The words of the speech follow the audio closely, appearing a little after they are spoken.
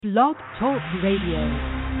Blog Talk Radio.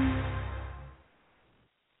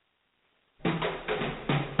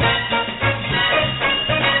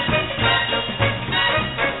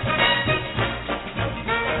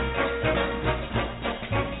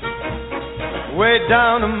 Way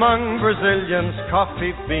down among Brazilians,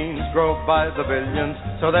 coffee beans grow by the billions,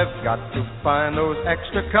 so they've got to find those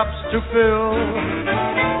extra cups to fill.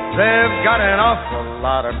 They've got an awful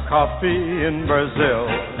lot of coffee in Brazil.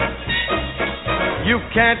 You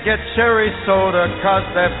can't get cherry soda, 'cause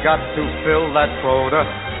they've got to fill that quota,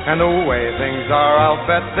 and the way things are, I'll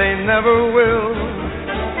bet they never will.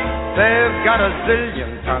 They've got a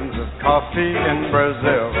zillion tons of coffee in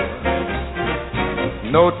Brazil.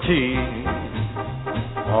 No tea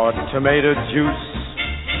or tomato juice,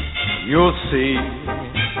 you'll see.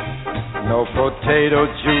 No potato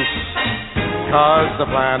juice, 'cause the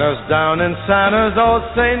planters down in Santa's all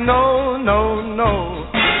say no, no, no.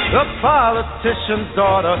 The politician's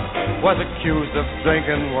daughter was accused of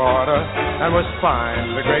drinking water and was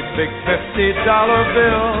fined a great big $50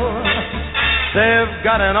 bill. They've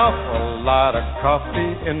got an awful lot of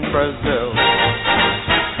coffee in Brazil.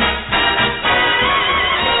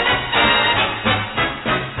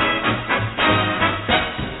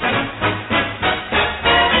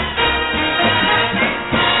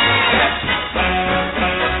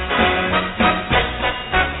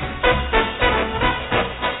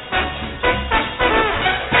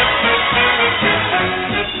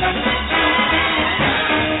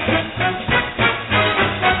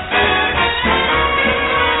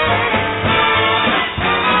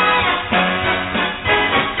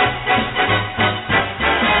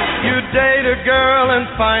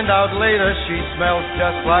 Find out later she smells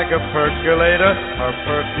just like a percolator. Her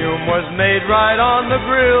perfume was made right on the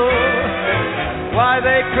grill. Why,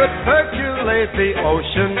 they could percolate the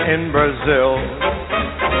ocean in Brazil.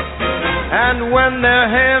 And when their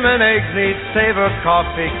ham and eggs need savor,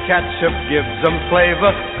 coffee ketchup gives them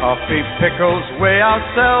flavor. Coffee pickles way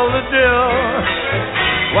outsell the dill.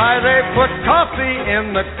 Why, they put coffee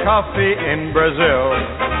in the coffee in Brazil.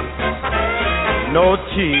 No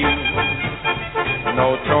tea,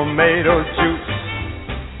 no tomato juice,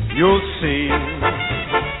 you'll see.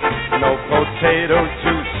 No potato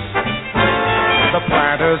juice. The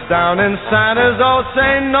planters down in Santa's all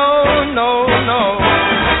say no, no, no.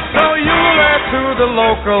 So you'll add to the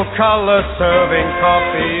local color, serving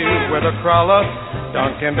coffee with a crawler.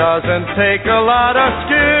 Dunkin' doesn't take a lot of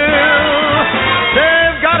skill.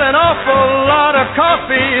 They've got an awful lot of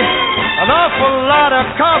coffee, an awful lot of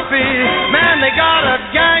coffee. Man, they got a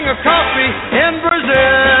gang of coffee in Brazil.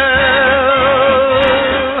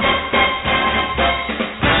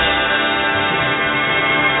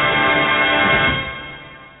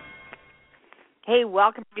 Hey,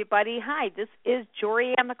 welcome everybody. Hi, this is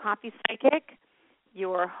Jorianne, the Coffee Psychic,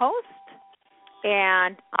 your host,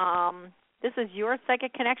 and this is your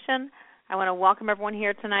Psychic Connection. I want to welcome everyone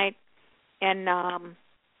here tonight, and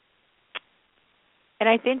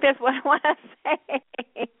I think that's what I want to say.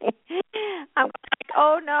 I'm like,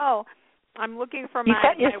 oh no, I'm looking for my.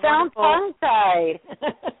 You sound tongue-tied.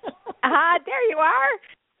 There you are.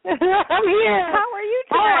 I'm here. How are you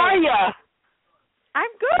tonight? How are you?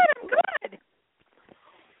 I'm good. I'm good.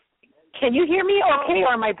 Can you hear me okay,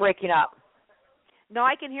 or am I breaking up? No,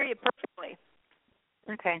 I can hear you perfectly.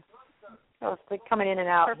 Okay. Oh, it's like coming in and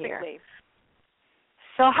out perfectly. Here.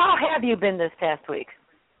 So how have you been this past week?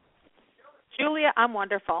 Julia, I'm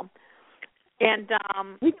wonderful. And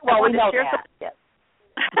we know that. Yes.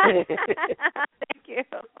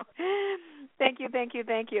 Thank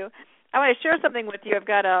you. I want to share something with you. I've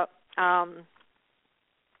got I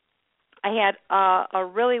had a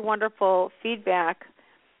really wonderful feedback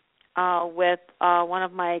with one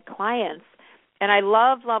of my clients. And I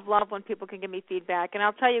love when people can give me feedback. And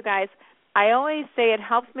I'll tell you guys, I always say it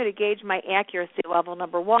helps me to gauge my accuracy level,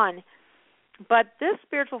 number one. But this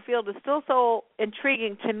spiritual field is still so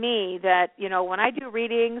intriguing to me that, you know, when I do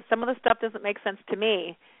readings, some of the stuff doesn't make sense to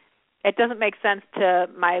me. It doesn't make sense to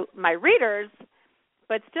my readers,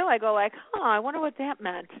 but still I go like, I wonder what that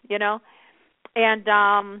meant, you know. And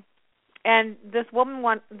this one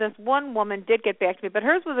woman did get back to me, but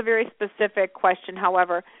hers was a very specific question,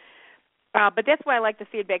 however. But that's why I like the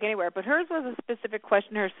feedback anywhere. But hers was a specific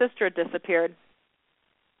question. Her sister had disappeared,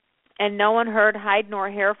 and no one heard hide nor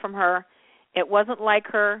hair from her. It wasn't like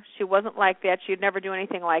her. She wasn't like that. She'd never do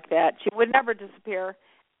anything like that. She would never disappear,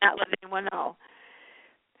 not let anyone know.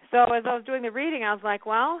 So as I was doing the reading, I was like,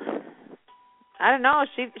 well, I don't know.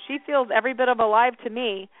 She feels every bit of alive to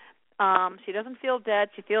me. She doesn't feel dead.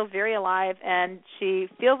 She feels very alive, and she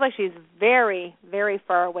feels like she's very, very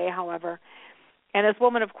far away, however. And this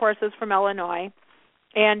woman, of course, is from Illinois.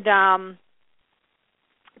 And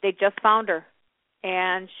they just found her,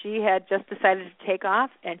 and she had just decided to take off,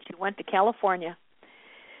 and she went to California.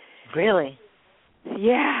 Really?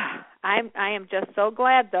 Yeah. I am just so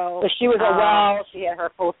glad, though. So she was well. She had her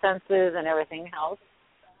full senses and everything else.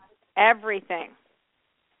 Everything.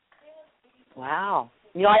 Wow.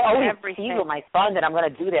 You know, I always tease my son that I'm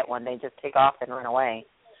going to do that one day, just take off and run away.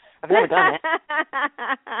 I've never done it.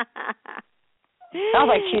 Sounds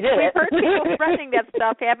like she did it. We've heard people threatening that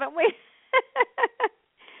stuff, haven't we?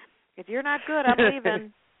 If you're not good, I'm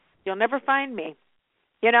leaving. You'll never find me.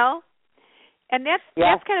 You know? And that's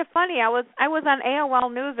kind of funny. I was on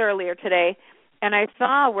AOL News earlier today, and I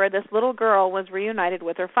saw where this little girl was reunited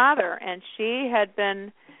with her father, and she had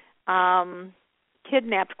been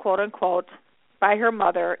kidnapped, quote unquote, by her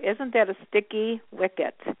mother. Isn't that a sticky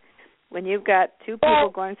wicket when you've got two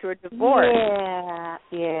people going through a divorce?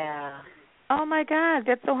 Yeah. Oh my God,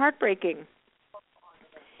 that's so heartbreaking.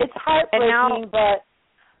 It's heartbreaking, but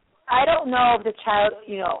I don't know if the child,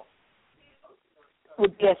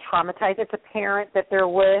 would be as traumatized as a parent that they're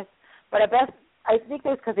with. But I think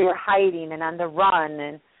it's because they were hiding and on the run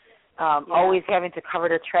and always having to cover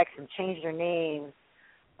their tracks and change their names.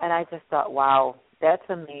 And I just thought, wow, that's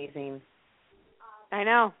amazing. I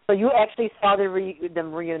know. So you actually saw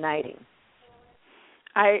them reuniting.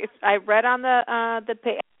 I read on the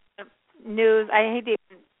news. I hate the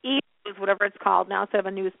e-news, whatever it's called now, instead of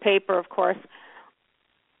a newspaper, of course.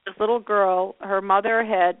 This little girl, her mother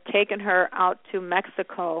had taken her out to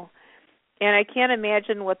Mexico, and I can't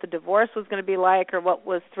imagine what the divorce was going to be like or what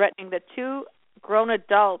was threatening. That two grown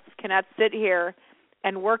adults cannot sit here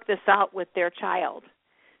and work this out with their child.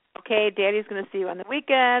 Okay, Daddy's going to see you on the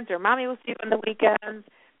weekends, or Mommy will see you on the weekends,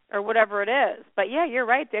 or whatever it is. But, yeah, you're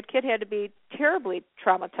right. That kid had to be terribly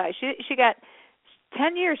traumatized. She got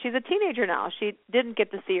 10 years. She's a teenager now. She didn't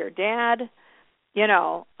get to see her dad,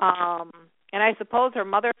 and I suppose her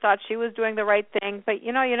mother thought she was doing the right thing. But,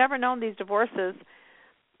 you never know in these divorces.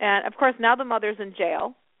 And, of course, now the mother's in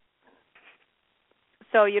jail.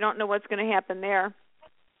 So you don't know what's going to happen there.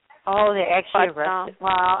 Oh, they actually arrested.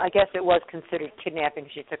 Well, I guess it was considered kidnapping.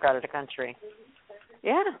 She took her out of the country.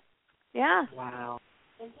 Yeah. Wow.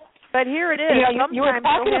 But here it is. You were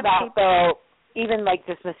talking about, though, even,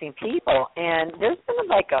 dismissing people. And there's been,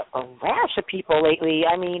 a rash of people lately.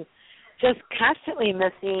 I mean, just constantly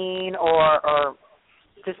missing or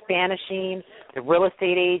just vanishing, the real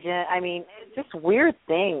estate agent. I mean, just weird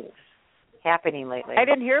things happening lately. I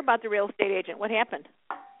didn't hear about the real estate agent. What happened?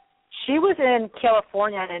 She was in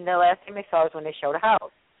California, and the last time I saw her was when they showed a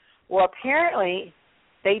house. Well, apparently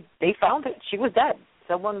they found that she was dead.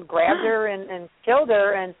 Someone grabbed her and killed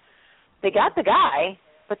her, and they got the guy,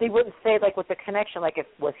 but they wouldn't say, what the connection,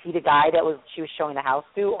 was he the guy that she was showing the house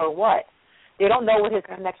to or what. They don't know what his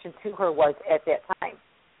connection to her was at that time.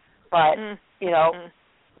 But,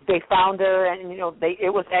 they found her, and,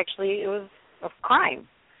 it was a crime.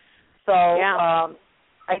 So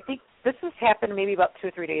I think this has happened maybe about 2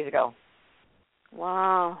 or 3 days ago.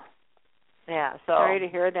 Wow. Yeah, so. Sorry to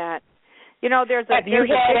hear that. Have you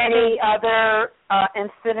had any other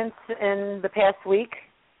incidents in the past week?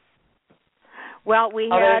 Well, we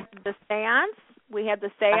had the seance. We had the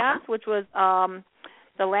seance, which was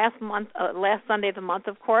the last Sunday of the month,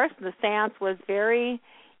 of course. The seance was very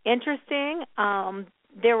interesting.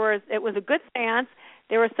 It was a good seance.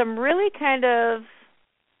 There were some really kind of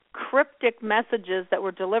cryptic messages that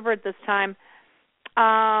were delivered this time.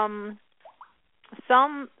 Some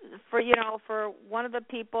for one of the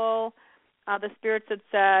people, the spirits had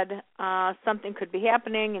said something could be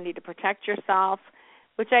happening. You need to protect yourself,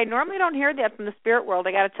 which I normally don't hear that from the spirit world,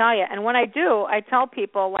 I got to tell you. And when I do, I tell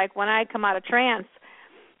people, when I come out of trance,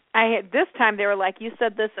 this time they were like, you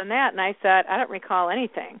said this and that, and I said, I don't recall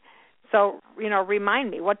anything. So,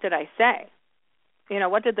 remind me, what did I say?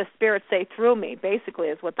 What did the spirit say through me, basically,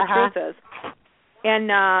 is what the truth is. And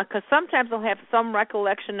because sometimes I'll have some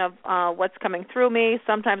recollection of what's coming through me.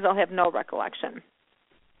 Sometimes I'll have no recollection.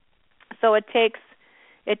 So it takes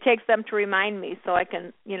them to remind me so I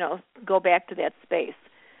can, go back to that space.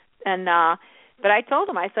 And but I told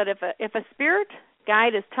them, I said, if a spirit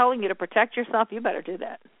guide is telling you to protect yourself, you better do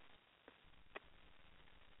that.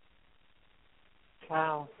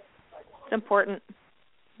 Wow. It's important,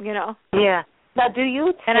 Yeah. Now, do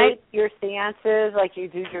you take your seances like you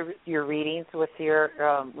do your readings with your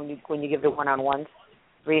when you give the one-on-one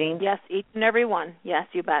readings? Yes, each and every one. Yes,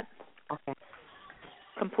 you bet. Okay.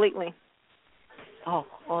 Completely. Oh,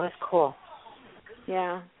 well, that's cool.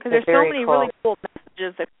 Yeah, because there's so many really cool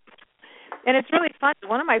messages and it's really fun.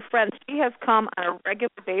 One of my friends, she has come on a regular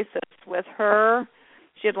basis with her.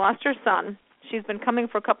 She had lost her son, she's been coming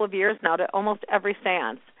for a couple of years now to almost every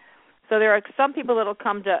seance. So there are some people that will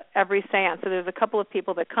come to every seance. So there's a couple of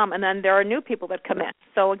people that come, and then there are new people that come in.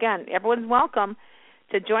 So, again, everyone's welcome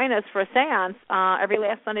to join us for a seance every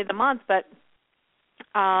last Sunday of the month. But,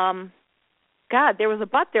 God, there was a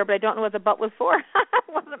but there, but I don't know what the but was for. It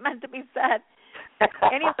wasn't meant to be said.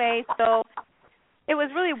 Anyway, so it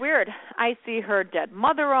was really weird. I see her dead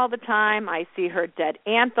mother all the time. I see her dead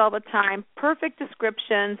aunt all the time. Perfect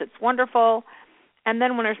descriptions. It's wonderful. And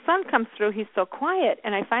then when her son comes through, he's so quiet.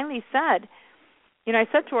 And I finally said, I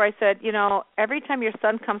said to her, every time your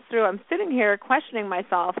son comes through, I'm sitting here questioning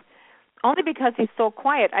myself, only because he's so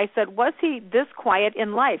quiet. I said, was he this quiet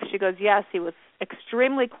in life? She goes, yes, he was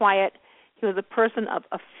extremely quiet. He was a person of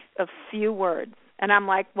few words. And I'm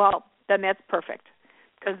like, well, then that's perfect,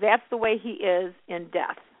 because that's the way he is in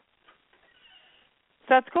death. So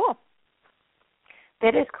that's cool.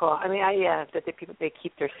 That is cool. I mean, that the people, they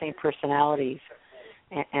keep their same personalities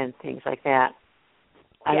and things like that.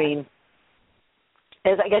 I mean,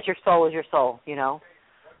 I guess your soul is your soul.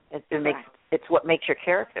 It's what makes your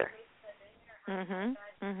character. So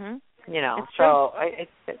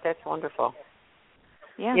that's wonderful.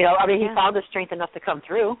 Yeah. He found the strength enough to come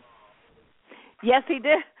through. Yes, he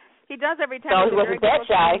did. He does every time. So he wasn't that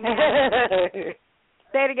shy.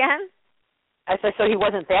 Say it again. I said, so he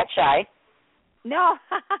wasn't that shy. No.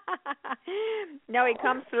 No, he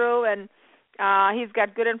comes through, and he's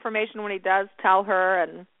got good information when he does tell her,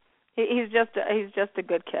 and he's just a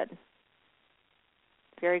good kid.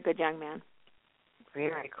 Very good young man.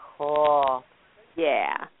 Very cool.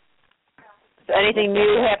 Yeah. So anything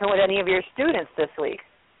new happened with any of your students this week?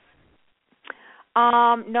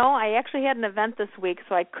 No, I actually had an event this week,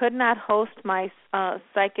 so I could not host my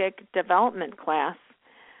psychic development class.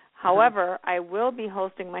 However, I will be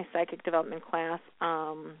hosting my psychic development class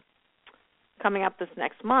coming up this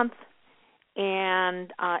next month.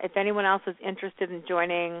 And if anyone else is interested in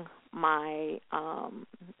joining my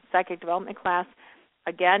psychic development class,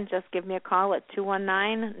 again, just give me a call at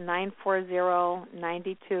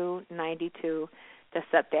 219-940-9292 to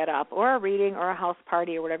set that up, or a reading or a house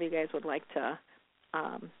party or whatever you guys would like to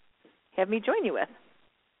have me join you with.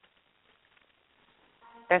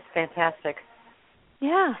 That's fantastic.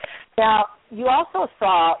 Yeah. Now, you also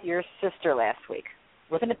saw your sister last week.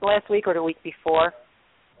 Wasn't it last week or the week before?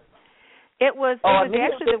 It was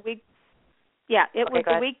actually the week. Yeah, it was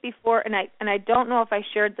the week before, and I don't know if I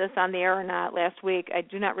shared this on the air or not last week. I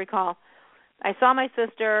do not recall. I saw my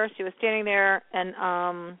sister. She was standing there, and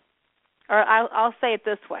I'll say it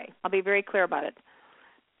this way. I'll be very clear about it.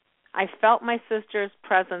 I felt my sister's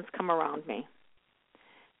presence come around me.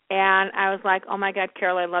 And I was like, oh, my God,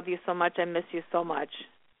 Carol, I love you so much. I miss you so much.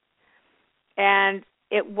 And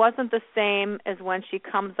it wasn't the same as when she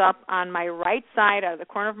comes up on my right side out of the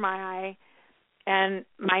corner of my eye, and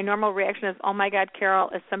my normal reaction is, oh, my God, Carol,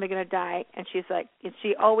 is somebody going to die? And she's like, and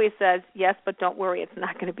she always says, yes, but don't worry, it's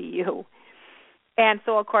not going to be you. And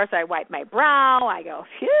so, of course, I wipe my brow. I go,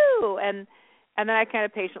 phew, and then I kind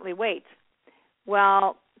of patiently wait.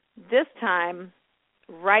 Well, this time,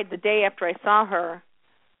 right the day after I saw her,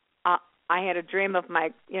 I had a dream of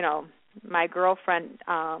my girlfriend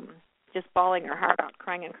just bawling her heart out,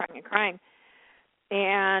 crying and crying and crying.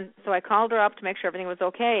 And so I called her up to make sure everything was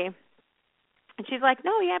okay. And she's like,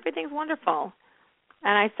 no, yeah, everything's wonderful.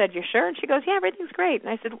 And I said, you sure? And she goes, yeah, everything's great. And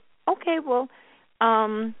I said, okay, well,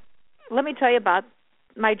 let me tell you about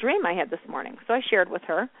my dream I had this morning. So I shared with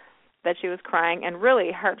her that she was crying, and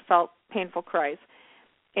really heartfelt, painful cries.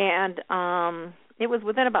 And it was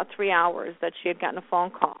within about 3 hours that she had gotten a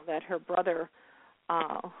phone call that her brother,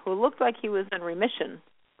 who looked like he was in remission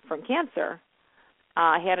from cancer,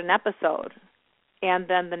 had an episode. And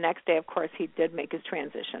then the next day, of course, he did make his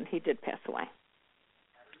transition. He did pass away.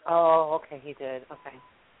 Oh, okay, he did. Okay.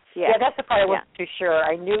 Yeah, that's the part I wasn't too sure.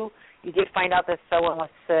 I knew you did find out that someone was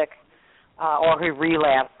sick or he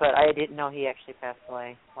relapsed, but I didn't know he actually passed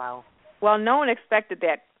away. Wow. Well, no one expected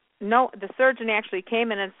that. No, the surgeon actually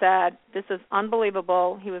came in and said, this is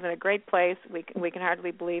unbelievable. He was in a great place. We can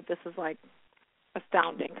hardly believe this is, like,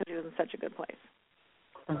 astounding because he was in such a good place.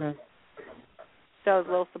 Mm-hmm. So it was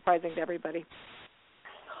a little surprising to everybody.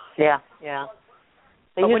 Yeah.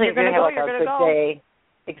 They usually when you're have a good day.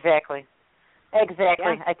 Exactly.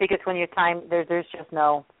 Yeah. I think it's when your time, there's just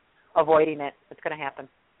no avoiding it. It's going to happen.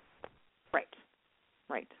 Right.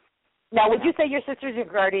 Now, would you say your sister's your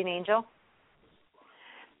guardian angel?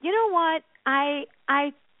 You know what? I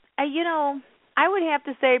would have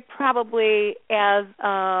to say probably as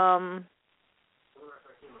I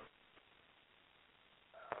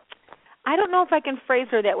don't know if I can phrase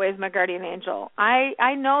her that way as my guardian angel.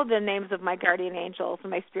 I know the names of my guardian angels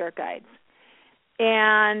and my spirit guides.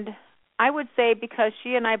 And I would say because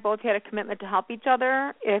she and I both had a commitment to help each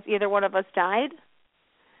other if either one of us died,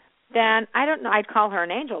 then I don't know. I'd call her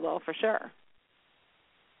an angel, though, for sure.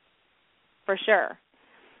 For sure.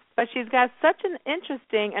 But she's got such an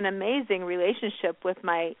interesting and amazing relationship with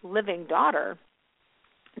my living daughter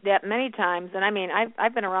that many times, and I mean,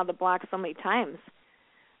 I've been around the block so many times,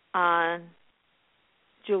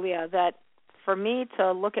 Julia, that for me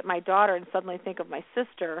to look at my daughter and suddenly think of my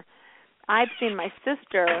sister, I've seen my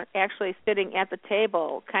sister actually sitting at the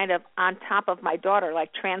table kind of on top of my daughter,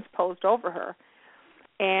 like transposed over her.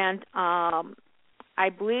 And I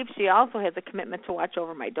believe she also has a commitment to watch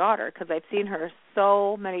over my daughter because I've seen her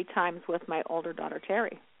so many times with my older daughter,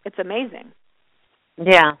 Terry. It's amazing.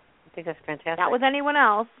 Yeah, I think that's fantastic. Not with anyone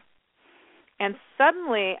else. And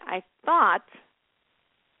suddenly I thought,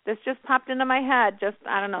 this just popped into my head just,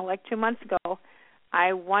 I don't know, like 2 months ago,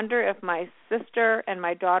 I wonder if my sister and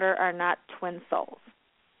my daughter are not twin souls.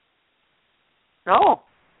 Oh.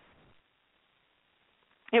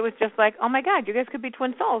 It was just like, oh, my God, you guys could be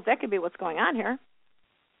twin souls. That could be what's going on here.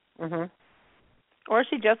 Mm-hmm. Or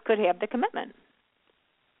she just could have the commitment.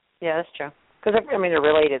 Yeah, that's true. Because, I mean, they're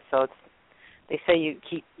related, so they say you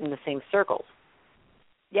keep in the same circles.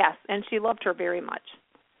 Yes, and she loved her very much.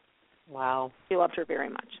 Wow. She loved her very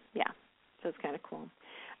much, yeah. So it's kind of cool.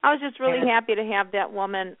 I was just really happy to have that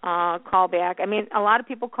woman call back. I mean, a lot of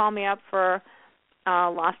people call me up for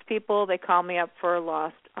lost people. They call me up for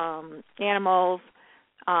lost animals.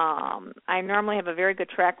 I normally have a very good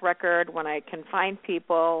track record when I can find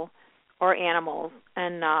people or animals.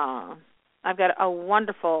 And I've got a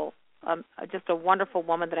wonderful, just a wonderful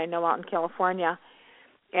woman that I know out in California.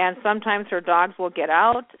 And sometimes her dogs will get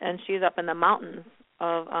out, and she's up in the mountains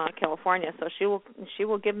of California. So she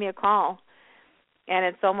will give me a call. And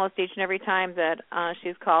it's almost each and every time that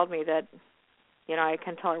she's called me that, you know, I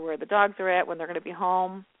can tell her where the dogs are at, when they're going to be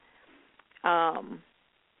home. And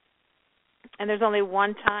there's only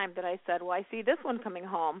one time that I said, well, I see this one coming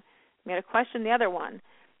home. I'm going to question the other one.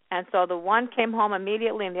 And so the one came home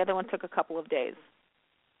immediately, and the other one took a couple of days.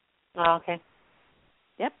 Oh, okay.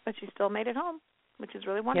 Yep, but she still made it home, which is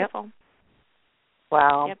really wonderful. Yep.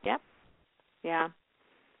 Wow. Yep. Yeah.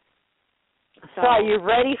 So are you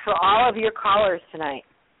ready for all of your callers tonight?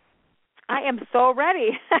 I am so ready.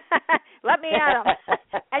 Let me at them.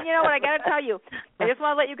 And you know what? I got to tell you, I just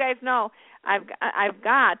want to let you guys know, I've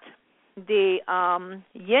got the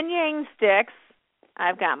yin yang sticks.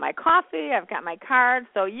 I've got my coffee. I've got my cards.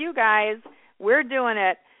 So you guys, we're doing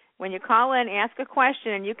it. When you call in, ask a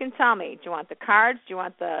question, and you can tell me, do you want the cards? Do you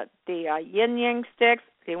want the yin yang sticks?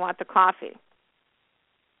 Do you want the coffee?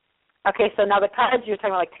 Okay, so now the cards, you're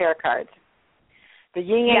talking about like tarot cards. The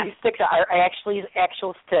yin yang sticks are actually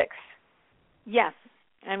actual sticks. Yes,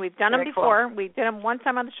 and we've done them before. Cool. We did them one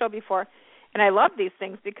time on the show before, and I love these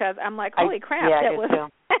things because I'm like, holy crap! Yeah, that was.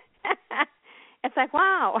 It's like,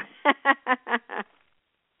 wow.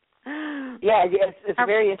 Yeah, it's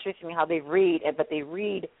very interesting how they read, but they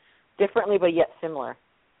read differently but yet similar.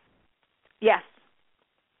 Yes.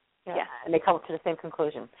 Yeah, yes. And they come to the same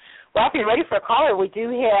conclusion. Well, if you're ready for a caller, we do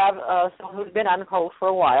have someone who's been on hold for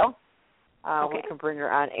a while. Okay. We can bring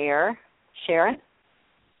her on air. Sharon?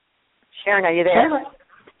 Sharon, are you there?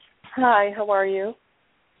 Hi, how are you?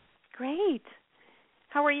 Great.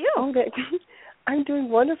 How are you? Okay. I'm doing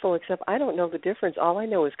wonderful, except I don't know the difference. All I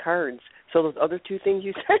know is cards. So those other two things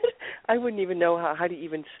you said, I wouldn't even know how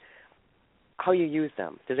you use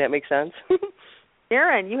them. Does that make sense?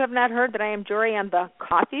 Sharon, you have not heard that I am Jorianne, the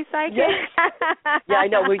coffee psychic? Yes. Yeah, I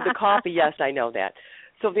know. With the coffee, yes, I know that.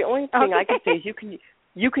 So the only thing I can say is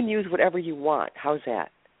you can use whatever you want. How's that?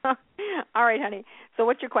 All right, honey. So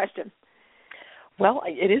what's your question? Well,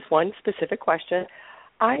 it is one specific question.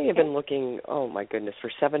 I have been looking, oh, my goodness,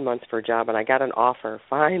 for 7 months for a job, and I got an offer.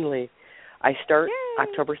 Finally. I start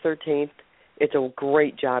October 13th. It's a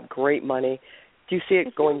great job, great money. Do you see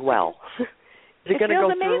it going well? Is it going to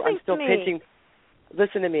go through? I'm still pinching.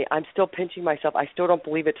 Listen to me. I'm still pinching myself. I still don't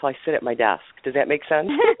believe it till I sit at my desk. Does that make sense?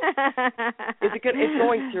 Is it good? It's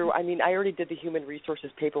going through. I mean, I already did the human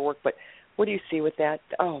resources paperwork, but what do you see with that?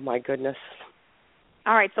 Oh, my goodness.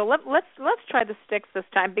 All right, so let's try the sticks this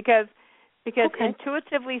time because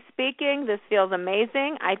intuitively speaking, this feels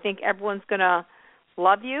amazing. I think everyone's going to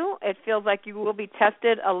love you. It feels like you will be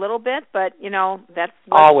tested a little bit, but, you know, that's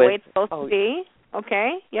the way it's supposed to be.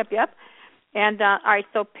 Okay, yep. And, all right,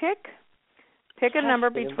 so pick a number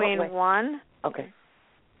between 1. Okay.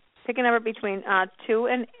 Pick a number between 2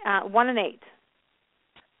 and 1 and 8.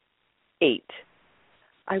 8.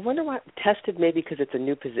 I wonder what tested maybe because it's a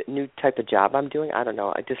new type of job I'm doing. I don't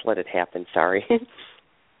know. I just let it happen. Sorry.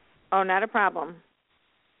 Oh, not a problem.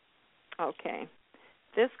 Okay.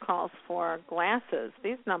 this calls for glasses.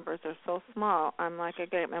 These numbers are so small. I'm like, I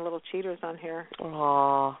get my little cheaters on here.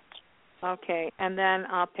 Aww. Okay, and then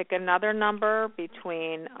I'll pick another number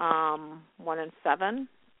between 1 and 7.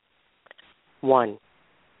 1.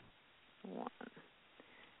 1.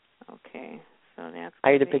 Okay, so that's.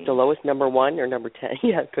 I had to pick the lowest, number 1 or number 10.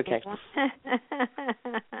 Yeah, okay.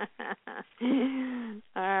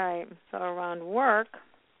 All right, so around work.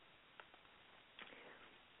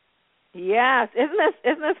 Yes,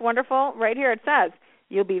 isn't this wonderful? Right here it says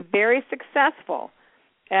you'll be very successful,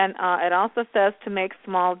 and it also says to make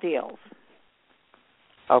small deals.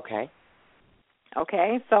 Okay.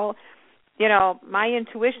 Okay, so my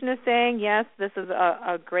intuition is saying yes, this is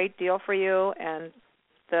a great deal for you, and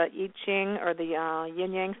the I Ching or the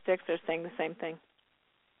Yin Yang sticks are saying the same thing.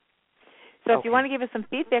 So if you want to give us some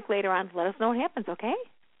feedback later on, let us know what happens. Okay?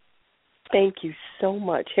 Thank you so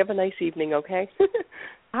much. Have a nice evening. Okay.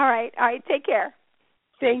 All right. Take care.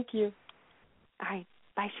 Thank you. All right.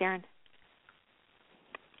 Bye, Sharon.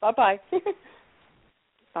 Bye-bye.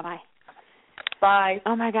 Bye-bye. Bye.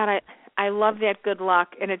 Oh, my God. I love that good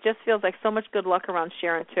luck, and it just feels like so much good luck around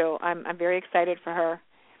Sharon, too. I'm very excited for her.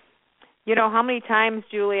 You know, how many times,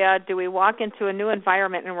 Julia, do we walk into a new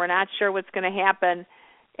environment and we're not sure what's going to happen?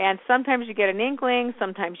 And sometimes you get an inkling,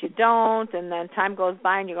 sometimes you don't, and then time goes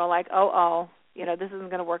by and you go like, this isn't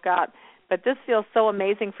going to work out. But this feels so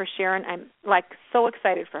amazing for Sharon. I'm, like, so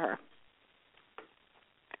excited for her.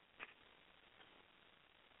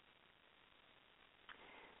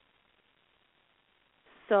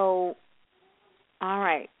 So, all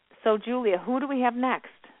right. So, Julia, who do we have next?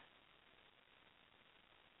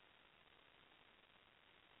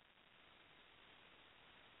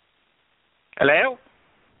 Hello?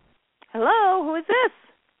 Hello, who is this?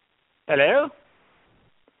 Hello?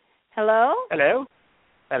 Hello? Hello?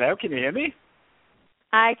 Hello, can you hear me?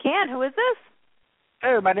 I can. Who is this?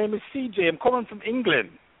 Oh, my name is CJ. I'm calling from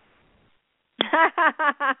England.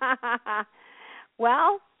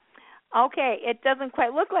 Well, okay, it doesn't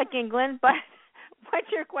quite look like England, but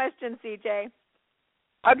what's your question, CJ?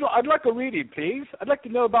 I'd like a reading, please. I'd like to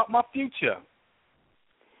know about my future.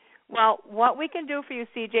 Well, what we can do for you,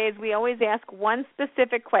 CJ, is we always ask one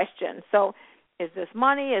specific question. So, is this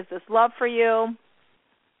money? Is this love for you?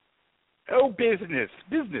 Oh, business.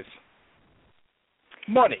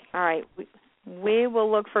 Money. All right. We will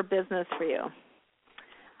look for business for you.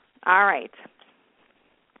 All right.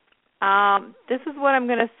 This is what I'm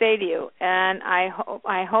going to say to you, and I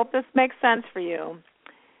hope this makes sense for you.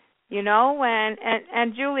 You know,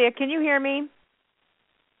 and Julia, can you hear me?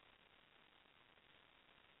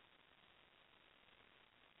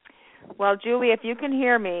 Well, Julia, if you can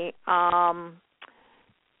hear me,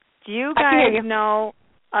 do you guys know?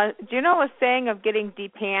 Do you know a saying of getting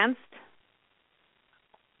depantsed?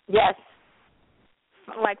 Yes.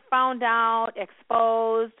 Like found out,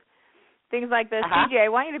 exposed, things like this. CJ, I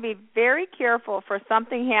want you to be very careful for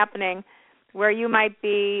something happening where you might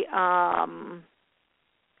be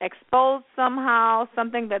exposed somehow,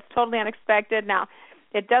 something that's totally unexpected. Now,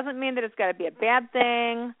 it doesn't mean that it's got to be a bad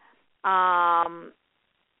thing.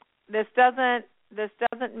 This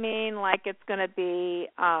doesn't mean like it's going to be,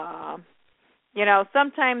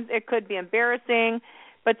 sometimes it could be embarrassing,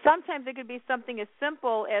 but sometimes it could be something as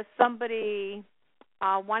simple as somebody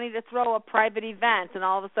wanting to throw a private event, and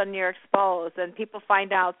all of a sudden you're exposed, and people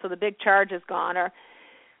find out, so the big charge is gone. Or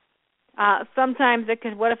sometimes it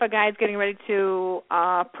could. What if a guy's getting ready to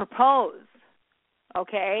propose?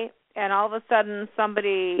 Okay, and all of a sudden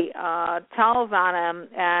somebody tells on him,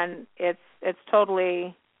 and it's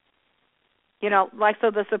totally, so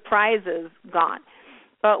the surprise is gone.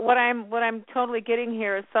 But what I'm totally getting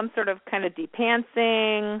here is some sort of kind of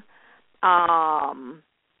depantsing,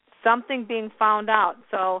 something being found out.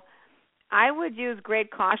 So I would use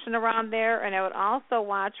great caution around there, and I would also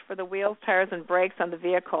watch for the wheels, tires, and brakes on the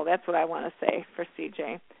vehicle. That's what I want to say for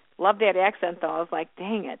CJ. Love that accent, though. I was like,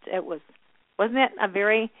 dang it. Wasn't it a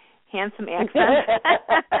very handsome accent?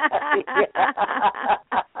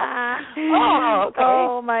 Oh, okay.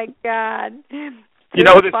 Oh, my God. You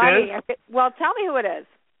know who this is? Well, tell me who it is.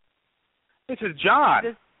 This is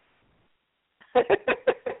John.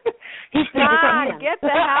 John, get the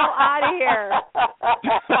hell out of here.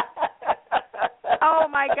 Oh,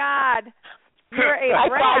 my God. You're a I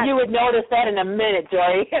rat. thought you would notice that in a minute,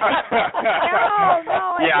 Joy. No.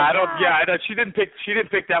 I know. She didn't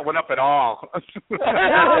pick that one up at all. No, but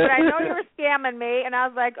I know you were scamming me, and I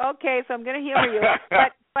was like, okay, so I'm going to humor you.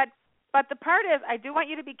 But the part is, I do want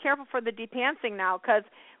you to be careful for the depantsing now, because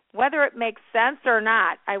whether it makes sense or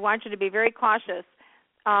not, I want you to be very cautious.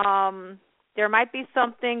 There might be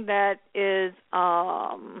something that is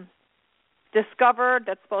discovered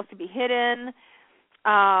that's supposed to be hidden.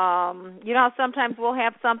 You know, sometimes we'll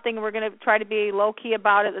have something and we're going to try to be low-key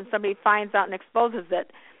about it and somebody finds out and exposes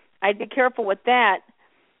it. I'd be careful with that.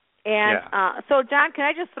 And so, John, can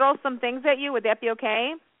I just throw some things at you? Would that be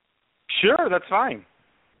okay? Sure, that's fine.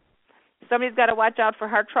 Somebody's got to watch out for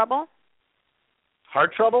heart trouble.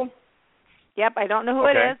 Heart trouble? Yep, I don't know who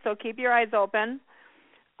it is, so keep your eyes open.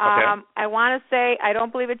 Okay. I want to say, I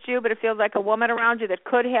don't believe it's you, but it feels like a woman around you that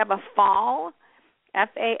could have a fall,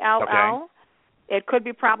 F-A-L-L. Okay. It could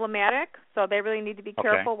be problematic, so they really need to be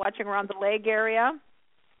careful watching around the leg area.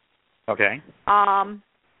 Okay.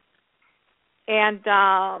 And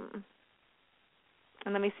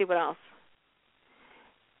let me see what else.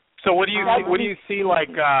 So what do you see like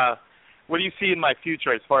what do you see in my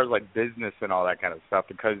future as far as like business and all that kind of stuff?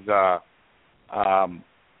 Because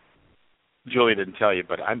Julie didn't tell you,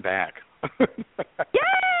 but I'm back. Yay!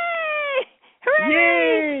 Hooray!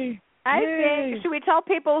 Yay! I think. Should we tell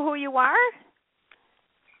people who you are?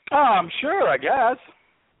 I'm sure, I guess.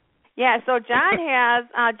 Yeah, so John has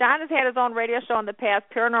had his own radio show in the past,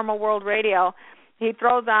 Paranormal World Radio. He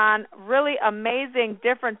throws on really amazing,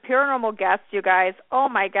 different paranormal guests, you guys. Oh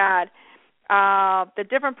my God. The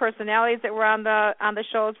different personalities that were on the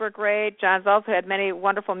shows were great. John's also had many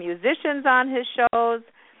wonderful musicians on his shows.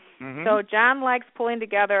 Mm-hmm. So John likes pulling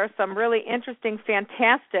together some really interesting,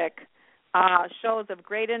 fantastic shows of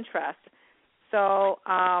great interest. So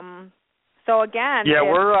again,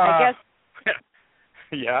 I guess.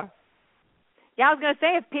 Yeah. Yeah, I was going to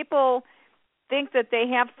say, if people think that they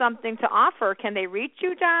have something to offer, can they reach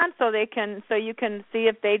you, John, so you can see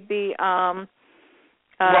if they'd be a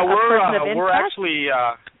person of interest?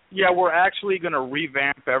 We're actually going to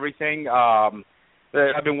revamp everything.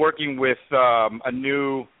 I've been working with a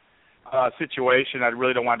new situation. I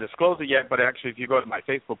really don't want to disclose it yet, but actually, if you go to my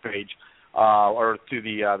Facebook page or to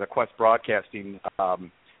the Quest Broadcasting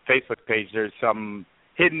Facebook page, there's some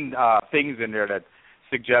hidden things in there that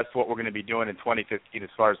suggest what we're going to be doing in 2015 as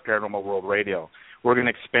far as Paranormal World Radio. We're going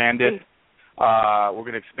to expand it.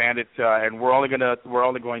 And we're only going to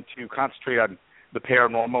concentrate on the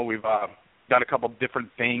paranormal. We've done a couple different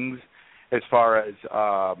things as far as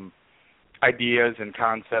ideas and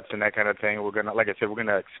concepts and that kind of thing. We're going to, like I said, we're going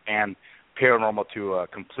to expand paranormal to a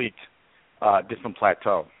complete different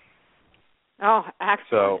plateau. Oh,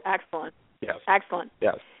 excellent. Yes. Excellent.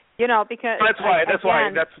 Yes. You know, because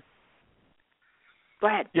Go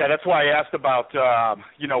ahead. Yeah, that's why I asked about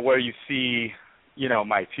where you see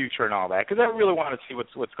my future and all that, because I really want to see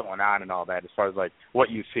what's going on and all that as far as like what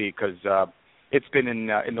you see, because it's been in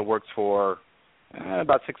the works for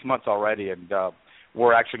about 6 months already, and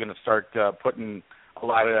we're actually going to start putting a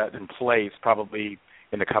lot of that in place probably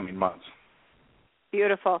in the coming months.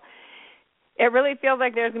 Beautiful. It really feels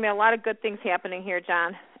like there's going to be a lot of good things happening here,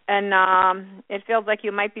 John. And it feels like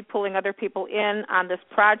you might be pulling other people in on this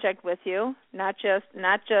project with you, not just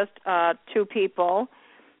 2 people,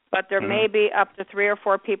 but there may be up to 3 or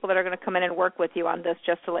 4 people that are going to come in and work with you on this,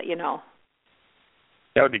 just to let you know.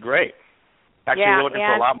 That would be great. Actually, we're looking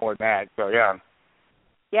for a lot more than that, so yeah.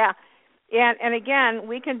 Yeah. And again,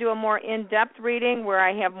 we can do a more in-depth reading where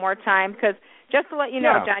I have more time, because just to let you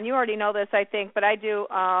know, John, you already know this, I think, but I do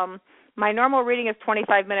my normal reading is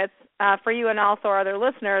 25 minutes. For you and also our other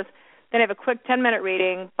listeners, then I have a quick 10-minute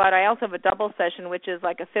reading, but I also have a double session, which is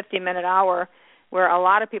like a 50-minute hour, where a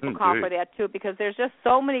lot of people call for that too, because there's just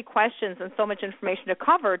so many questions and so much information to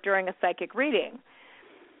cover during a psychic reading.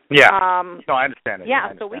 Yeah. No, I understand it.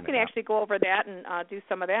 Yeah, so we can actually go over that and do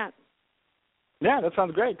some of that. Yeah, that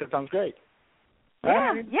sounds great.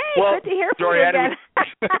 Yeah, yay, well, good to hear from Jorianne,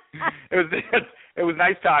 you again. It was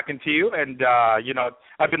nice talking to you, and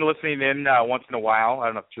I've been listening in once in a while. I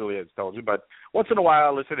don't know if Julia has told you, but once in a while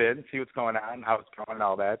I listen in, see what's going on, how it's going, and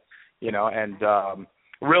all that. And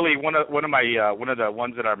really one of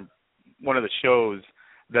the shows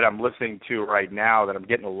that I'm listening to right now that I'm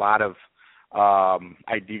getting a lot of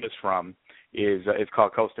ideas from is it's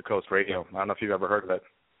called Coast to Coast Radio. I don't know if you've ever heard of it.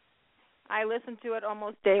 I listen to it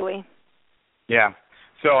almost daily. Yeah.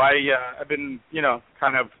 So I've been,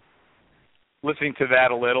 kind of listening to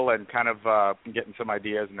that a little and kind of getting some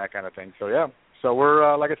ideas and that kind of thing. So, yeah. So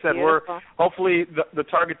we're, like I said, Beautiful. we're hopefully the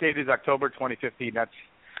target date is October 2015. That's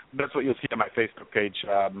what you'll see on my Facebook page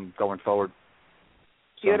going forward.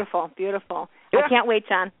 So. Beautiful. Yeah. I can't wait,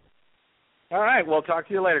 John. All right. Well, talk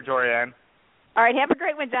to you later, Jorianne. All right. Have a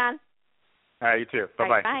great one, John. All right. You too.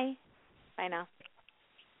 Bye-bye. Bye. Bye now.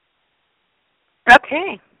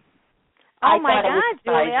 Okay. Oh, my God,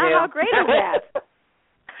 Julia. How great is that?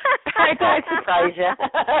 I thought I'd surprise you.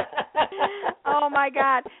 Oh, my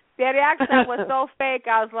God. That accent was so fake.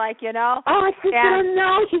 I was like, Oh, I didn't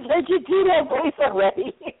know. She said you do that voice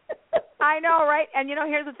already. I know, right? And,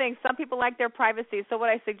 here's the thing. Some people like their privacy. So what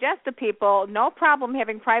I suggest to people, no problem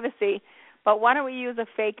having privacy, but why don't we use a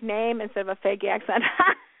fake name instead of a fake accent?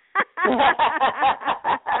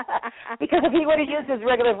 Because if he would have used his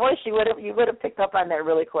regular voice, you would have picked up on that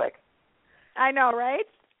really quick. I know, right?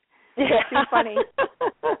 Yeah. Too funny.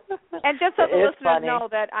 And just so the listeners know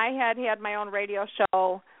that I had my own radio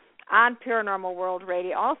show on Paranormal World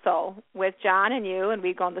Radio also with John and you, and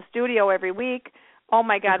we go in the studio every week. Oh,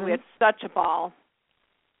 my God, we had such a ball.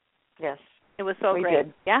 Yes. It was so we great.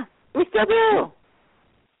 Did. Yeah. We still do.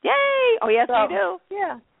 Yay! Oh, yes, we do.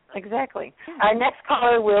 Yeah, exactly. Our next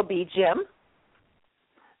caller will be Jim.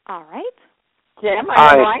 All right. Jim,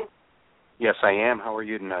 are you on? Yes, I am. How are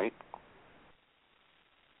you tonight?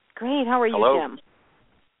 Great. How are you, Hello? Jim?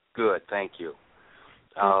 Good, thank you.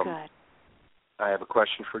 Good. I have a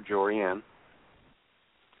question for Jorianne.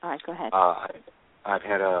 All right, go ahead. I've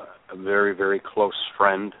had a very, very close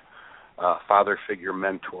friend, father figure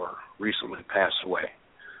mentor, recently pass away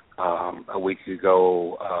a week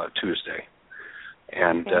ago Tuesday.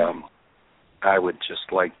 And I would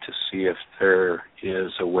just like to see if there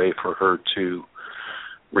is a way for her to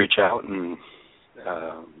reach out and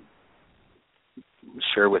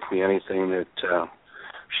share with me anything that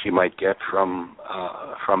she might get from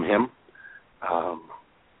him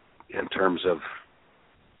in terms of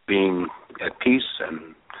being at peace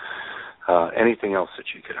and anything else that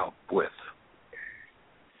you could help with.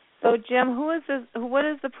 So, Jim, what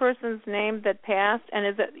is the person's name that passed? And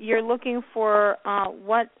is it you're looking for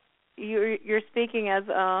what you're speaking as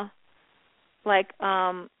a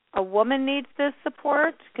woman needs this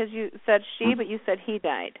support? Because you said she, but you said he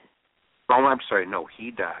died. Oh, I'm sorry. No,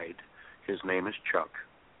 he died. His name is Chuck.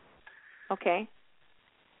 Okay.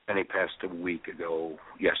 And he passed a week ago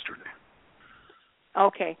yesterday.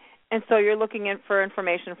 Okay. And so you're looking in for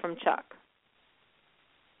information from Chuck?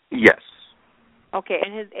 Yes. Okay.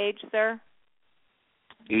 And his age, sir?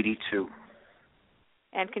 82.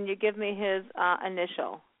 And can you give me his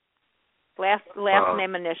initial? Last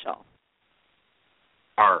name initial.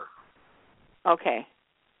 R. Okay.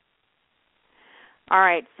 All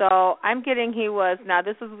right. So I'm getting now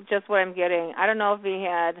this is just what I'm getting. I don't know if he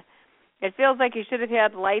had, it feels like he should have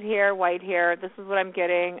had light hair, white hair. This is what I'm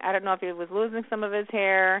getting. I don't know if he was losing some of his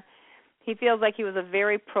hair. He feels like he was a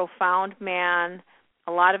very profound man,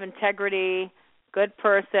 a lot of integrity, good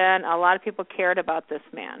person. A lot of people cared about this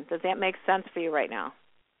man. Does that make sense for you right now?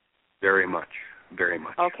 Very much. Very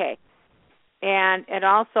much. Okay. And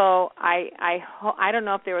also, I don't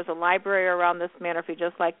know if there was a library around this man or if he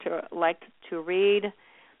just liked to read,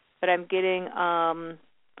 but I'm getting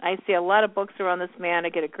I see a lot of books around this man. I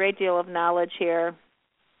get a great deal of knowledge here.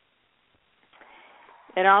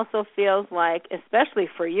 It also feels like, especially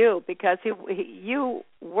for you, because you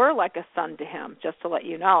were like a son to him, just to let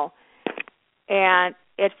you know, and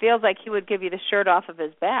it feels like he would give you the shirt off of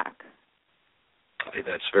his back.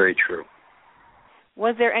 That's very true.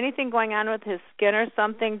 Was there anything going on with his skin or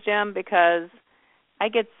something, Jim? Because I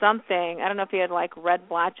get something. I don't know if he had like red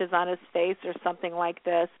blotches on his face or something like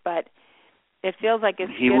this, but it feels like his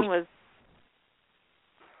skin was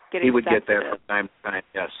getting He would sensitive. get that from time to time.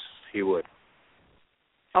 Yes, he would.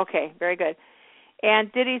 Okay, very good. And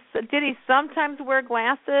did he sometimes wear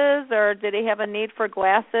glasses, or did he have a need for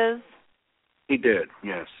glasses? He did.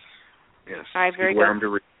 Yes. Yes. All right, very He'd wear good. them to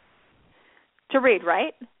read. To read,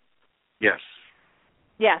 right? Yes.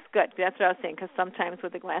 Yes, good. That's what I was saying, because sometimes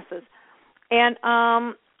with the glasses. And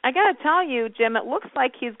I got to tell you, Jim, it looks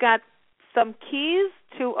like he's got some keys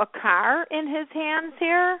to a car in his hands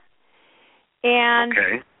here. And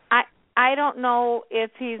okay. I don't know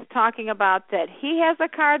if he's talking about that he has a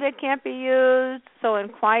car that can't be used, so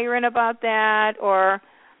inquiring about that, or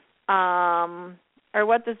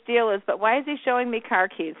what this deal is. But why is he showing me car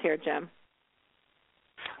keys here, Jim?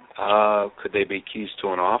 Could they be keys to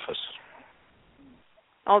an office?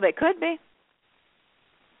 Oh, they could be.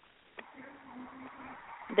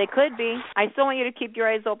 They could be. I still want you to keep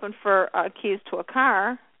your eyes open for keys to a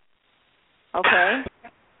car. Okay.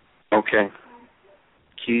 Okay.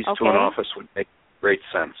 Keys to an office would make great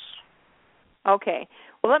sense. Okay.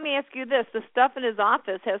 Well, let me ask you this. The stuff in his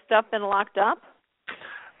office, has stuff been locked up?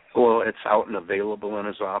 Well, it's out and available in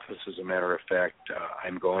his office. As a matter of fact,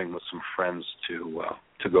 I'm going with some friends to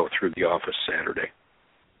go through the office Saturday.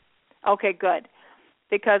 Okay, good.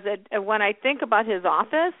 Because when I think about his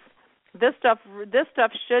office, this stuff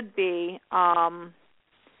should be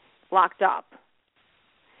locked up.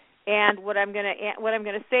 And what I'm going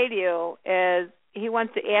to say to you is, he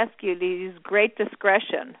wants to ask you to use great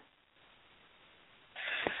discretion.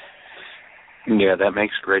 Yeah, that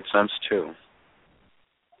makes great sense too.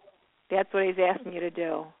 That's what he's asking you to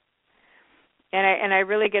do. And I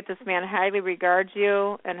really get this man highly regards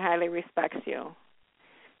you and highly respects you.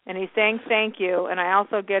 And he's saying thank you, and I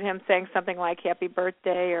also get him saying something like happy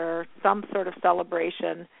birthday or some sort of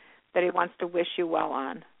celebration that he wants to wish you well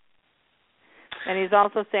on. And he's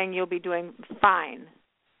also saying you'll be doing fine.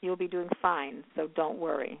 You'll be doing fine, so don't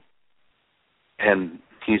worry. And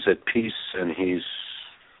he's at peace, and he's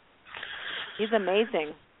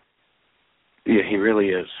amazing. Yeah, he really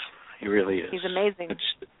is. He really is. He's amazing.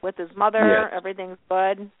 With his mother, everything's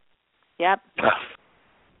good. Yep.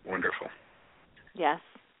 Wonderful. Yes.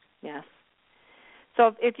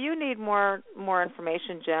 So if you need more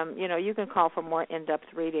information, Jim, you can call for more in-depth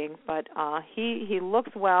reading. But he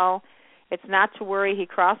looks well. It's not to worry. He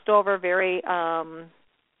crossed over very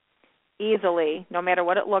easily, no matter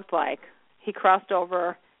what it looked like. He crossed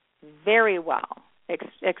over very well.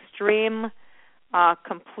 Extreme,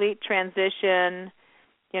 complete transition.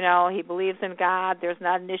 He believes in God. There's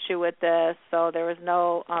not an issue with this, so there was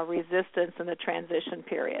no resistance in the transition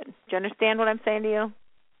period. Do you understand what I'm saying to you?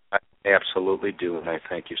 I absolutely do, and I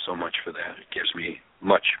thank you so much for that. It gives me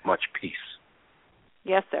much, much peace.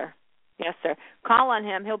 Yes, sir. Yes, sir. Call on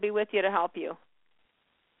him. He'll be with you to help you.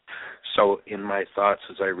 So in my thoughts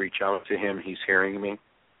as I reach out to him, he's hearing me?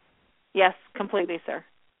 Yes, completely, sir.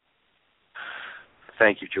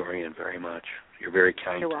 Thank you, Jorianne, very much. You're very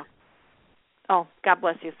kind. You're welcome. Oh, God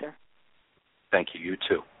bless you, sir. Thank you. You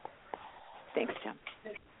too. Thanks, Jim.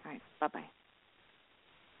 All right. Bye-bye.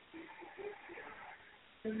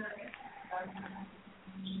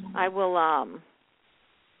 I will. I'll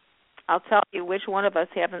tell you which one of us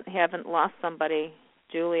haven't lost somebody,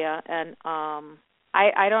 Julia. And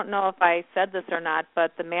I don't know if I said this or not,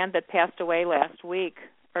 but the man that passed away last week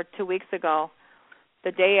or 2 weeks ago,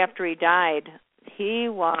 the day after he died, he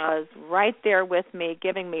was right there with me,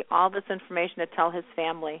 giving me all this information to tell his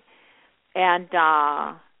family. And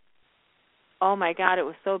oh my God, it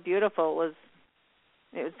was so beautiful.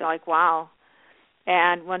 It was like, wow.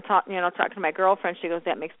 And when talking to my girlfriend, she goes,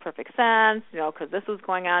 "That makes perfect sense, because this was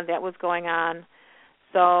going on, that was going on."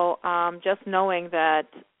 So just knowing that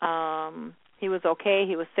he was okay,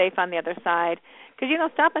 he was safe on the other side. Because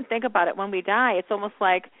stop and think about it. When we die, it's almost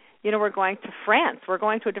like we're going to France, we're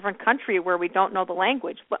going to a different country where we don't know the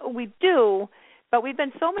language. But we do. But we've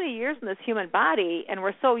been so many years in this human body, and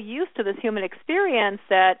we're so used to this human experience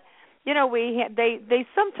that. They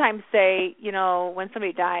sometimes say, when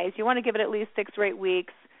somebody dies, you want to give it at least 6 or 8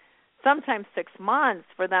 weeks, sometimes 6 months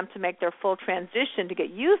for them to make their full transition, to get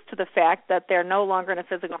used to the fact that they're no longer in a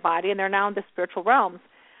physical body and they're now in the spiritual realms.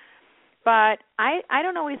 But I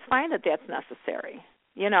don't always find that that's necessary.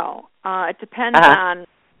 It depends on,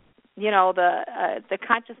 the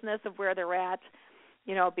consciousness of where they're at.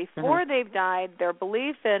 Before they've died, their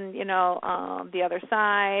belief in, the other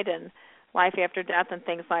side and life after death and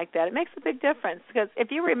things like that. It makes a big difference because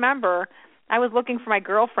if you remember, I was looking for my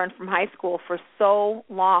girlfriend from high school for so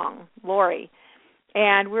long, Lori,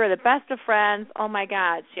 and we were the best of friends. Oh my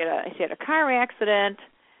God, she had a car accident.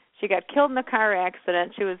 She got killed in a car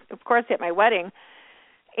accident. She was, of course, at my wedding,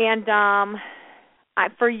 and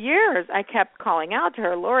for years I kept calling out to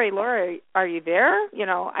her, Lori, are you there?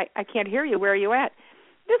 I can't hear you. Where are you at?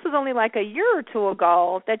 This was only like a year or two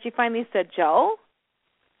ago that she finally said, Joe.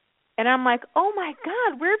 And I'm like, oh, my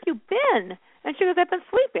God, where have you been? And she goes, I've been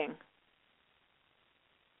sleeping.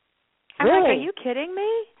 I'm like, are you kidding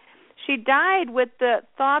me? She died with the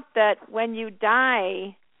thought that when you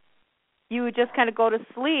die, you would just kind of go to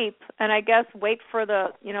sleep and I guess wait for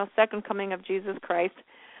the, second coming of Jesus Christ.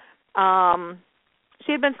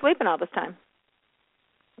 She had been sleeping all this time.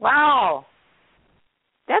 Wow.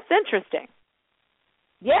 That's interesting.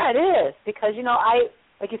 Yeah, it is. Because,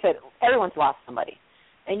 like you said, everyone's lost somebody.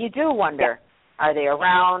 And you do wonder, are they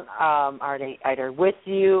around? Are they either with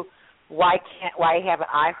you? Why haven't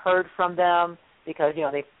I heard from them? Because they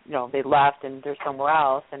left and they're somewhere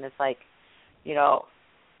else, and it's like, you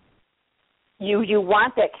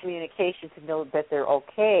want that communication to know that they're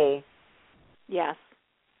okay. Yes.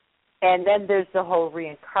 And then there's the whole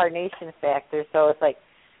reincarnation factor. So it's like,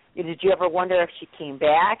 did you ever wonder if she came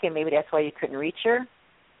back and maybe that's why you couldn't reach her?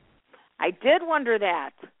 I did wonder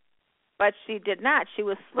that. But she did not. She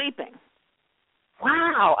was sleeping.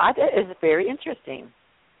 Wow. That is very interesting.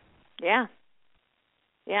 Yeah.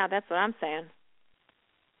 Yeah, that's what I'm saying.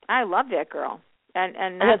 I love that girl. And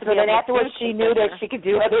so then afterwards she knew that she could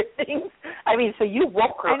do other things. I mean, so you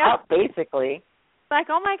woke her up, basically. It's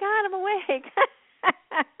like, oh, my God, I'm awake.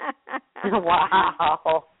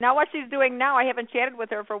 Wow. Now what she's doing now, I haven't chatted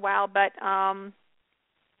with her for a while, but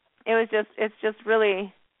it's just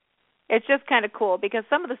really... it's just kind of cool because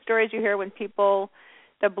some of the stories you hear when people,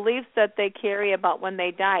 the beliefs that they carry about when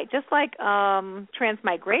they die, just like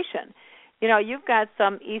transmigration. You know, you've got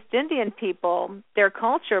some East Indian people, their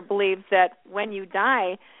culture believes that when you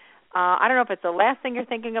die, I don't know if it's the last thing you're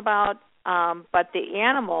thinking about, but the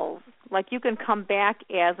animals, like you can come back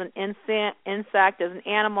as an insect, as an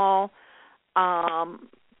animal.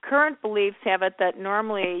 Current beliefs have it that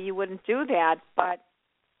normally you wouldn't do that, but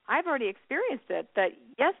I've already experienced it, that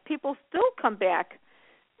yes, people still come back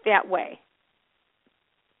that way.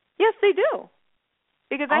 Yes, they do.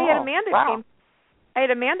 Because I had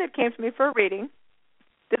a man that came to me for a reading.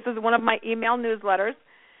 This is one of my email newsletters.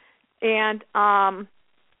 And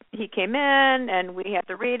he came in, and we had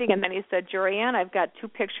the reading, and then he said, Jorianne, I've got 2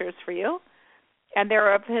 pictures for you. And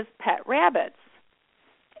they're of his pet rabbits.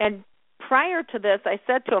 And prior to this, I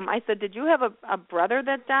said to him, did you have a brother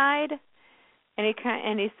that died?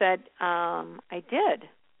 And he said, I did.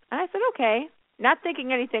 And I said, okay, not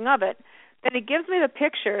thinking anything of it. Then he gives me the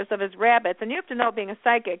pictures of his rabbits. And you have to know, being a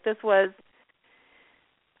psychic,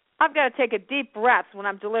 I've got to take a deep breath when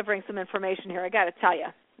I'm delivering some information here, I got to tell you.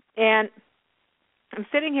 And I'm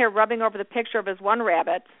sitting here rubbing over the picture of his one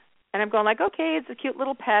rabbit, and I'm going like, okay, it's a cute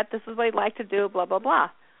little pet. This is what he'd like to do, blah, blah, blah.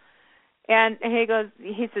 And he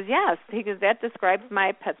says, yes. He goes, that describes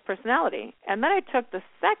my pet's personality. And then I took the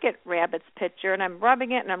second rabbit's picture, and I'm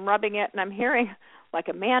rubbing it, and I'm hearing like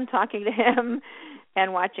a man talking to him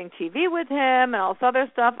and watching TV with him and all this other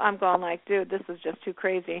stuff. I'm going like, dude, this is just too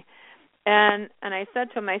crazy. And I said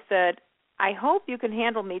to him, I hope you can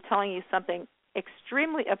handle me telling you something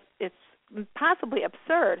extremely, it's possibly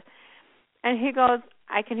absurd. And he goes,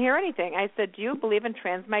 I can hear anything. I said, do you believe in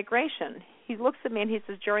transmigration? He looks at me and he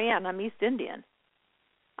says, Jorianne, I'm East Indian.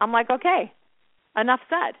 I'm like, okay, enough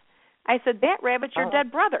said. I said, that rabbit's your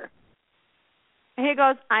dead brother. And he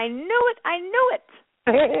goes, I knew it.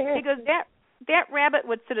 He goes, that rabbit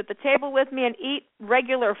would sit at the table with me and eat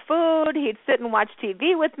regular food. He'd sit and watch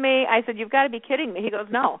TV with me. I said, you've got to be kidding me. He goes,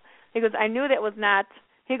 no. He goes, I knew that was not.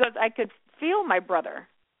 He goes, I could feel my brother.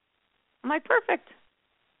 I'm like, perfect.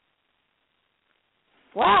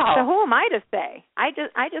 Wow. So who am I to say? I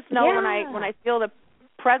just know when I feel the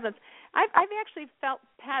presence. I've actually felt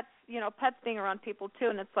pets being around people too,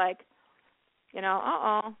 and it's like,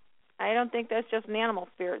 I don't think there's just an animal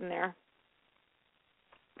spirit in there.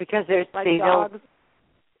 Because there's like dogs.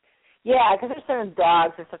 Yeah, because there's certain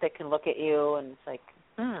dogs and stuff that can look at you, and it's like,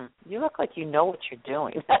 you look like you know what you're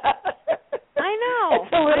doing. I know.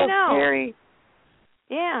 It's a little scary.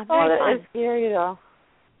 Yeah, very fun. It's scary though.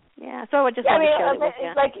 Yeah, so I just wanted to share it with you.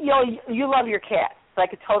 It's like, you love your cat, so I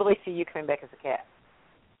could totally see you coming back as a cat.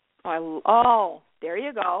 Oh, there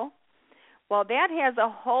you go. Well, that has a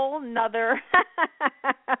whole nother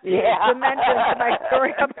dimension to my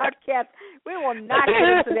story about cats. We will not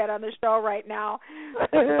get into that on the show right now.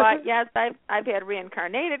 But yes, I've had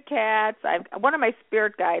reincarnated cats. One of my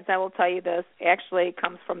spirit guides, I will tell you this, actually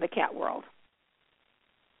comes from the cat world.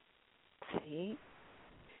 See?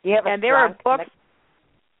 And there are books.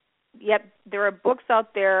 Yep, there are books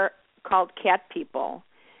out there called Cat People.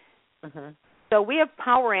 Mm-hmm. So we have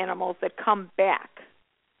power animals that come back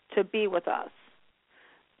to be with us.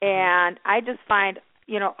 And I just find,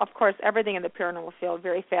 of course, everything in the paranormal field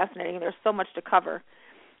very fascinating. There's so much to cover.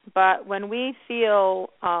 But when we feel,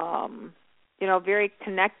 very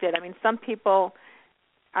connected, some people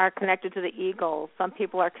are connected to the eagle. Some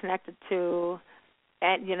people are connected to,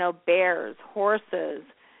 bears, horses,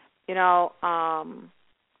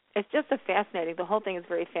 it's just the whole thing is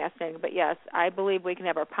very fascinating. But yes, I believe we can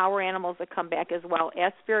have our power animals that come back as well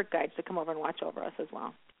as spirit guides to come over and watch over us as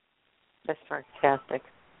well. That's fantastic.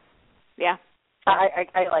 Yeah. I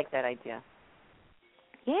like that idea.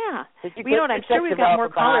 Yeah. I'm sure we've got more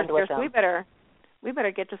callers here, so we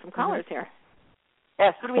better get to some callers here.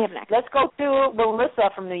 Yes. What do we have next? Let's go to Melissa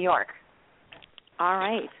from New York. All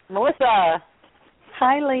right. Melissa.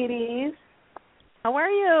 Hi, ladies. How are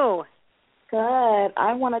you? Good.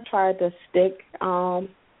 I want to try the stick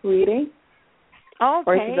reading.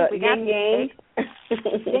 Okay. We got yin yang.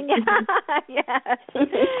 Yin yang. Yes.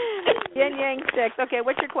 Yin yang sticks. Okay,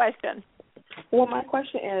 what's your question? Well, my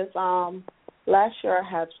question is, last year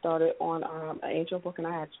I had started on an angel book, and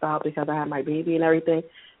I had stopped because I had my baby and everything.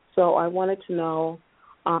 So I wanted to know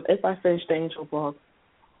if I finish the angel book,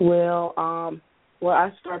 will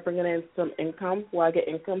I start bringing in some income? Will I get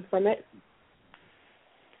income from it?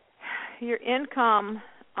 Your income,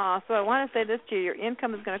 so I want to say this to you, your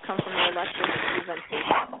income is going to come from your electric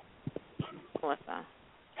presentation, Melissa.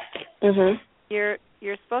 Mm-hmm.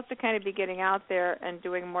 You're supposed to kind of be getting out there and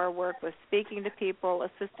doing more work with speaking to people,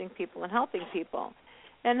 assisting people, and helping people.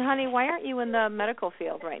 And honey, why aren't you in the medical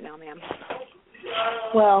field right now, ma'am?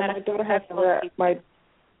 Well, my daughter has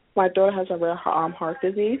a rare heart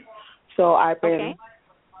disease, so I've been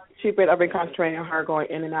concentrating on her, going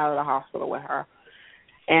in and out of the hospital with her,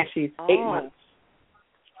 and she's 8 months.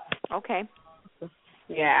 Okay.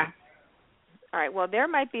 Yeah. All right. Well, there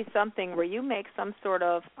might be something where you make some sort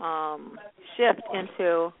of shift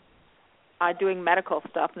into doing medical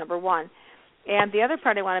stuff, number one. And the other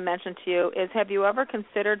part I want to mention to you is, have you ever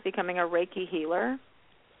considered becoming a Reiki healer?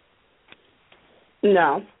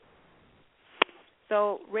 No.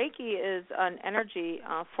 So Reiki is an energy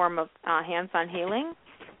form of hands-on healing.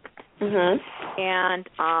 And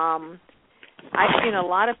I've seen a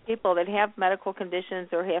lot of people that have medical conditions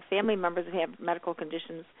or have family members that have medical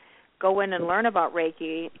conditions go in and learn about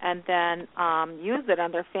Reiki and then use it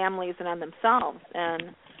on their families and on themselves.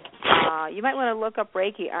 And you might want to look up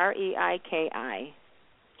Reiki, Reiki,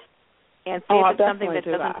 and see if it's something that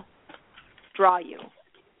doesn't draw you.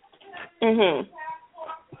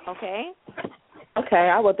 Okay? Okay,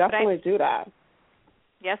 I will definitely do that.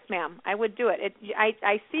 Yes, ma'am. I would do it.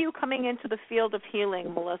 I see you coming into the field of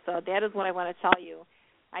healing, Melissa. That is what I want to tell you.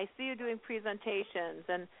 I see you doing presentations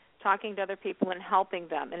and talking to other people and helping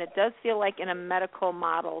them, and it does feel like in a medical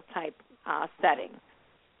model type setting.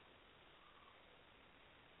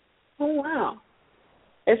 Oh, wow.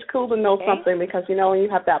 It's cool to know something because, you know, when you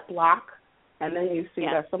have that block and then you see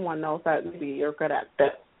that someone knows that maybe you're good at this.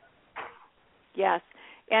 Yes.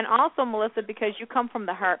 And also, Melissa, because you come from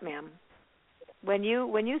the heart, ma'am. When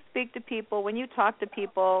you speak to people, when you talk to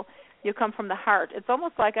people, you come from the heart. It's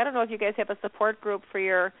almost like, I don't know if you guys have a support group for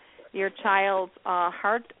your child's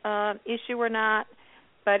heart issue or not,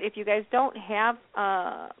 but if you guys don't have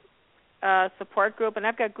a support group, and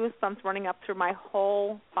I've got goosebumps running up through my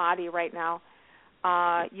whole body right now,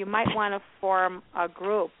 you might want to form a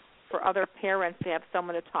group for other parents to have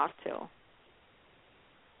someone to talk to.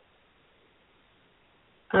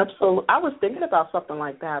 Absolutely. I was thinking about something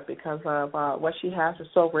like that because of what she has is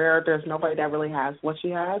so rare. There's nobody that really has what she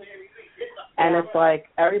has. And it's like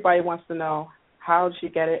everybody wants to know how did she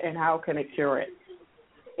get it and how can it cure it,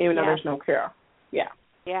 even though there's no cure. Yeah.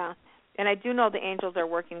 Yeah. And I do know the angels are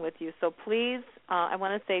working with you. So please, I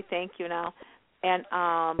want to say thank you now. And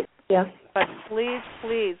but please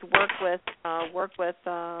work with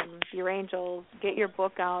your angels, get your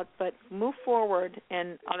book out, but move forward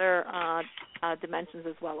in other dimensions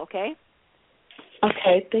as well, okay?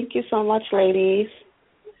 Okay, thank you so much, ladies.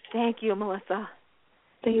 Thank you, Melissa.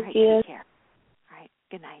 Thank you. Take care. All right,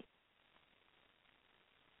 good night.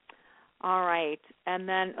 All right, and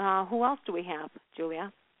then who else do we have,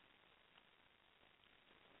 Julia?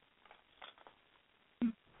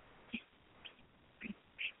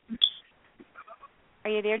 Are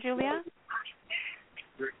you there, Julia?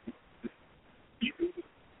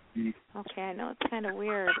 Okay, I know it's kind of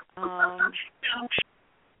weird.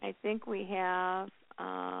 I think we have.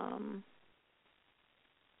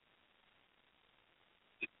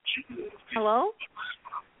 Hello?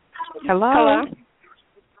 Hello?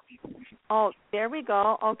 Oh, there we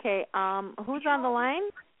go. Okay, who's on the line?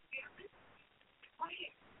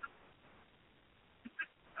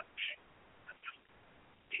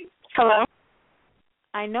 Hello?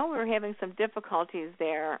 I know we were having some difficulties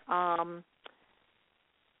there. All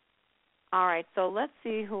right, so let's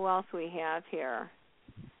see who else we have here.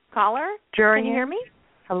 Caller? Jorianne? Can you hear me?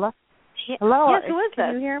 Hello? Hello? Yes, who is this?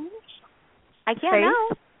 Can you hear me? I can't Faith? now.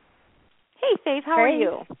 Hey, Faith, how are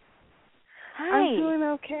you? Hi. I'm doing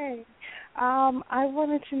okay. I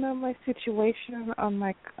wanted to know my situation on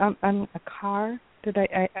a car.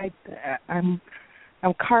 I'm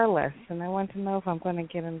carless, and I want to know if I'm going to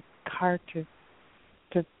get a car to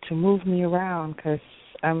move me around because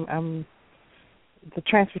the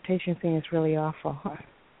transportation thing is really awful.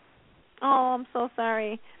 Oh, I'm so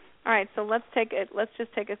sorry. All right, so let's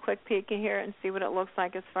just take a quick peek in here and see what it looks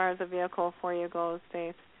like as far as a vehicle for you goes,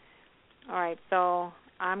 Faith. All right, so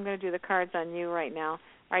I'm going to do the cards on you right now.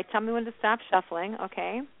 All right, tell me when to stop shuffling,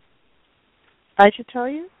 okay? I should tell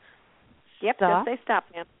you? Yep, stop. Just say stop,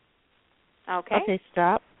 ma'am. Okay. Okay,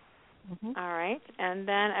 stop. Mm-hmm. All right, and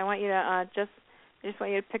then I want you to I just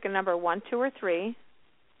want you to pick a number 1, 2, or 3.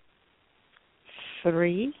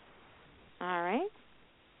 3. All right.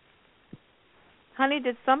 Honey,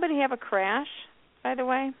 did somebody have a crash, by the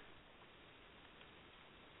way?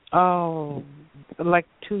 Oh, like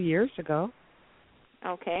 2 years ago.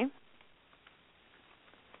 Okay.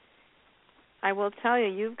 I will tell you,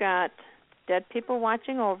 you've got dead people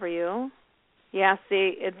watching over you. Yeah,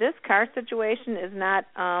 see, this car situation is not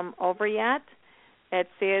over yet. It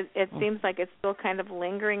seems like it's still kind of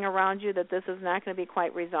lingering around you, that this is not going to be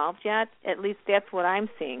quite resolved yet. At least that's what I'm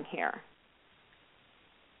seeing here.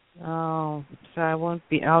 Oh, so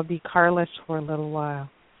I'll be carless for a little while.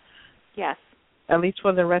 Yes. At least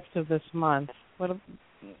for the rest of this month.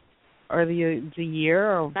 Or the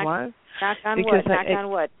year or what? Knock on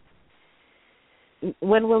wood.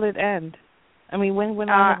 When will it end? I mean, when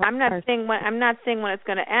I'm not saying when it's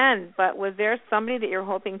going to end, but was there somebody that you're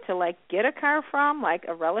hoping to like get a car from, like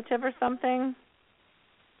a relative or something?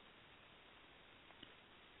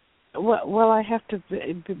 Well, I have to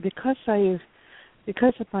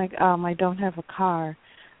because of my I don't have a car.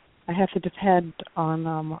 I have to depend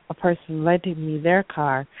on a person lending me their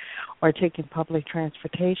car or taking public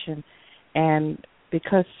transportation, and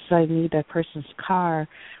because I need that person's car,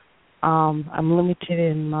 I'm limited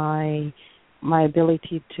in my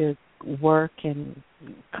ability to work and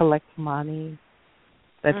collect money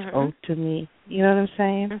that's owed to me. You know what I'm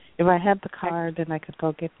saying? If I had the car, then I could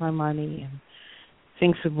go get my money and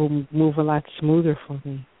things would move a lot smoother for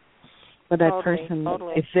me. But that person,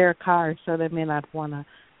 it's their car, so they may not want to.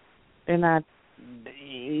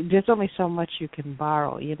 There's only so much you can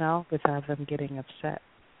borrow, without them getting upset.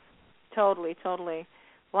 Totally.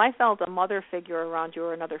 Well, I felt a mother figure around you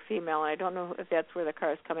or another female, and I don't know if that's where the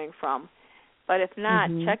car is coming from. But if not,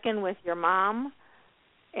 check in with your mom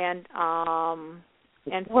and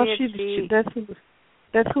see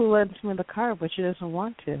that's who lends me the car, but she doesn't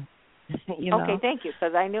want to. Okay, thank you,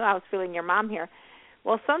 because I knew I was feeling your mom here.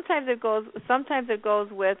 Well, sometimes it goes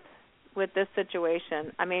with this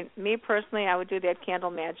situation. I mean, me personally, I would do that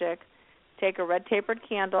candle magic. Take a red tapered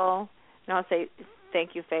candle, and I'll say,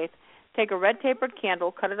 thank you, Faith. Take a red tapered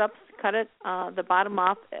candle, cut it the bottom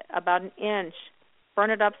off about an inch, burn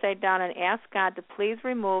it upside down, and ask God to please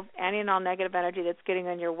remove any and all negative energy that's getting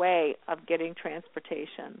in your way of getting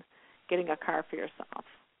transportation, getting a car for yourself.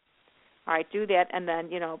 All right, do that, and then,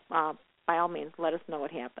 by all means, let us know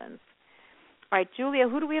what happens. All right, Julia,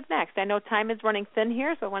 who do we have next? I know time is running thin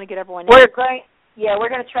here, so I want to get everyone in. We're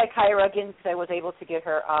going to try Kyra again because I was able to get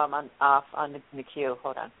her off on the queue.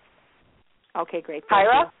 Hold on. Okay, great.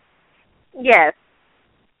 Kyra? Yes.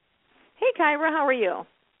 Hey, Kyra, how are you?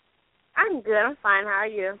 I'm good. I'm fine. How are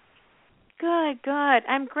you? Good.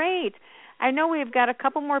 I'm great. I know we've got a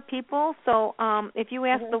couple more people, so if you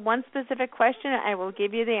ask the one specific question, I will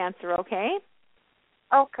give you the answer, okay?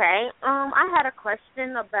 Okay. I had a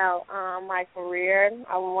question about my career.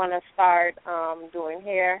 I want to start doing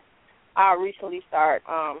hair. I recently start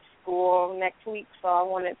school next week, so I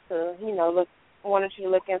wanted to, wanted you to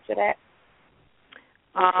look into that.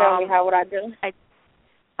 Tell me how would I do.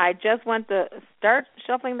 I just went to start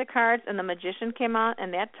shuffling the cards, and the Magician came out,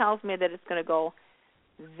 and that tells me that it's going to go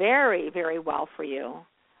very, very well for you.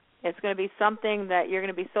 It's going to be something that you're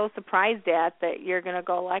going to be so surprised at that you're going to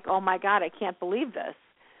go like, oh, my God, I can't believe this.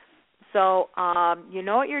 So you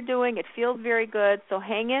know what you're doing. It feels very good. So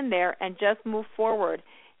hang in there and just move forward,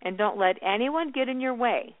 and don't let anyone get in your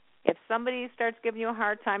way. If somebody starts giving you a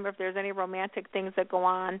hard time, or if there's any romantic things that go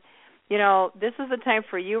on, this is the time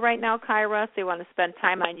for you right now, Kyra. So you want to spend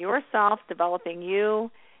time on yourself, developing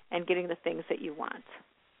you, and getting the things that you want.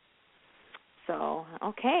 So,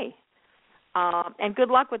 okay. And good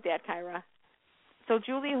luck with that, Kyra. So,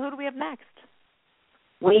 Julia, who do we have next?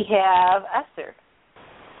 We have Esther.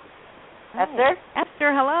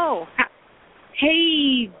 Esther, hello.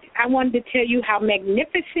 Hey, I wanted to tell you how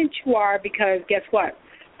magnificent you are because guess what?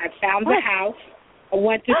 I found the house. I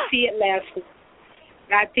went to see it last week.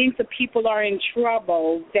 I think the people are in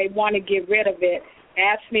trouble. They want to get rid of it.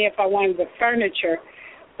 Asked me if I wanted the furniture,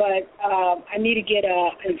 but I need to get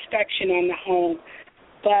an inspection on the home.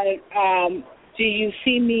 But do you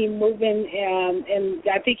see me moving? And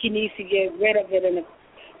I think he needs to get rid of it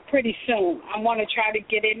pretty soon. I want to try to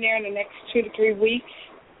get in there in the next 2 to 3 weeks.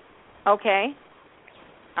 Okay.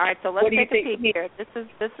 All right. So let's take a peek here. This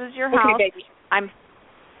is your house. Okay, baby. I'm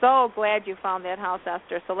so glad you found that house,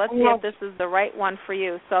 Esther. So let's see if this is the right one for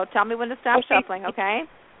you. So tell me when to stop shuffling, okay?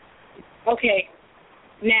 Okay.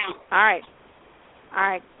 Now. All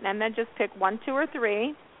right. And then just pick 1, 2, or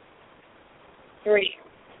 3. 3.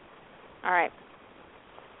 All right.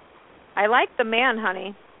 I like the man,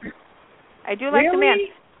 honey. I do like the man.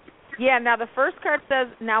 Yeah, now the first card says,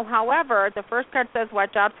 however, the first card says,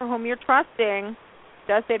 watch out for whom you're trusting. It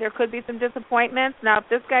does say there could be some disappointments. Now, if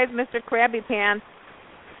this guy's Mr. Krabby Pants,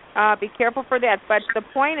 be careful for that. But the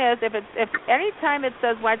point is, if any time it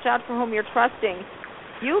says watch out for whom you're trusting,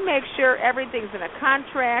 you make sure everything's in a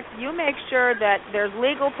contract. You make sure that there's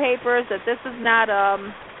legal papers, that this is not a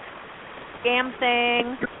scam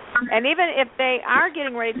thing. And even if they are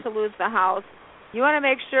getting ready to lose the house, you want to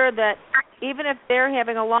make sure that even if they're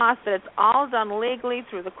having a loss, that it's all done legally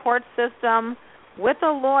through the court system with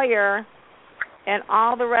a lawyer and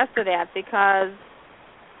all the rest of that, because,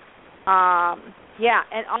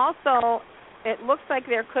 and also it looks like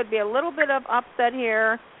there could be a little bit of upset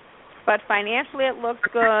here, but financially it looks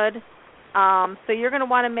good. So you're going to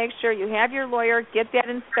want to make sure you have your lawyer, get that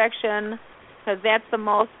inspection, because that's the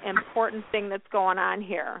most important thing that's going on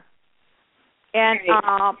here.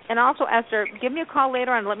 And also, Esther, give me a call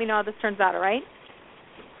later on and let me know how this turns out, all right?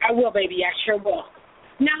 I will, baby. I sure will.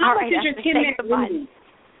 Now, how much is your 10-minute reading?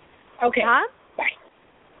 Okay. Huh? Bye.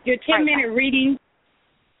 Your 10-minute reading.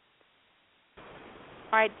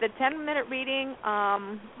 All right, the 10-minute reading,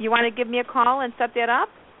 you want to give me a call and set that up?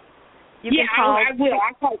 You can call. I will.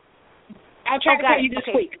 I'll try to call you this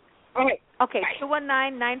week. All right. Okay,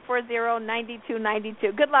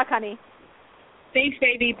 219-940-9292. Good luck, honey. Thanks,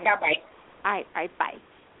 baby. Bye-bye. All right, bye.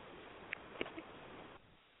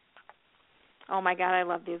 Oh, my God, I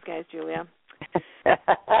love these guys, Julia. I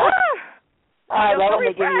love when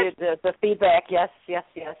they give you the feedback. Yes. I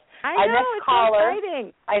Our know, next it's caller, so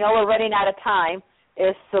exciting. I know we're running out of time,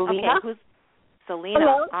 is Selena. Okay, who's Selena?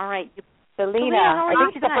 Hello. All right. Selena, how are I you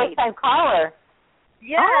think she's a first-time caller.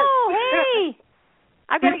 Yes. Oh, hey.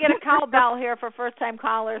 I've got to get a cowbell here for first-time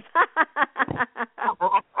callers.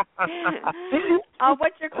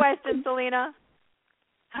 What's your question, Selena?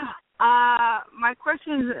 My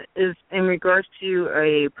question is in regards to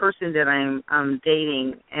a person that I'm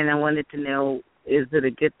dating, and I wanted to know, is it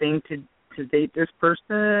a good thing to date this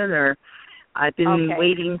person, or I've been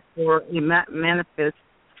waiting for a manifest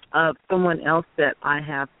of someone else that I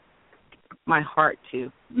have my heart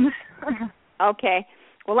to. Okay.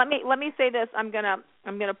 Well, let me say this. I'm gonna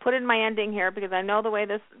put in my ending here, because I know the way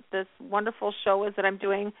this wonderful show is that I'm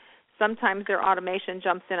doing. Sometimes their automation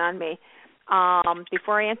jumps in on me.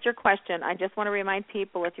 Before I answer your question, I just want to remind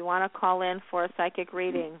people, if you want to call in for a psychic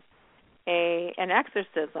reading, an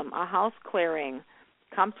exorcism, a house clearing,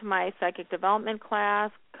 come to my psychic development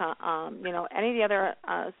class, any of the other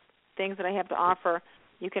things that I have to offer,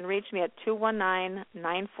 you can reach me at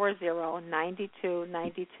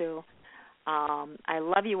 219-940-9292. I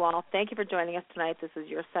love you all. Thank you for joining us tonight. This is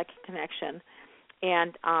your Psychic Connection.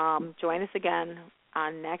 And join us again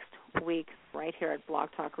on next week right here at Blog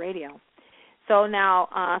Talk Radio. So now,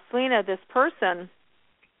 Selena, this person,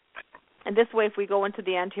 and this way if we go into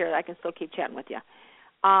the end here, I can still keep chatting with you.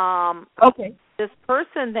 Okay. This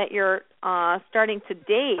person that you're starting to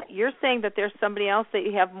date, you're saying that there's somebody else that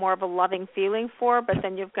you have more of a loving feeling for, but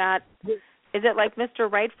then you've got, is it like Mr.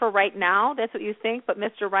 Right for right now? That's what you think, but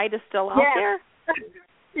Mr. Right is still out there?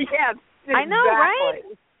 Yes. I know, right?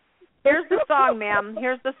 Here's the song, ma'am.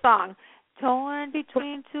 Here's the song. Torn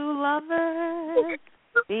between two lovers,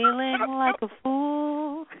 feeling like a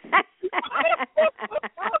fool.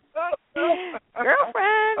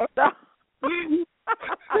 Girlfriend.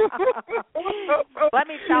 Let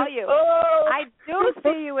me tell you, I do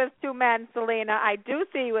see you as two men, Selena. I do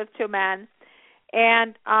see you as two men.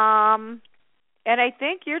 And I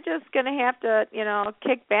think you're just going to have to,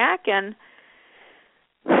 kick back and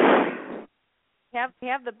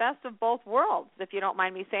have the best of both worlds, if you don't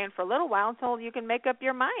mind me saying, for a little while, until you can make up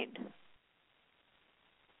your mind.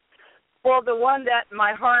 Well, the one that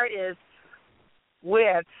my heart is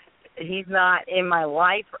with, he's not in my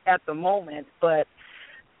life at the moment, but,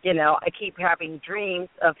 I keep having dreams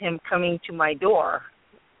of him coming to my door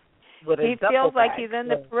with a duffel feels like bag. He's in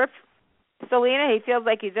the periphery. Selena, he feels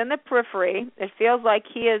like he's in the periphery. It feels like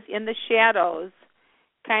he is in the shadows,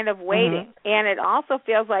 kind of waiting. Mm-hmm. And it also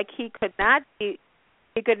feels like he could not be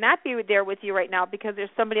there with you right now because there's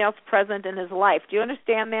somebody else present in his life. Do you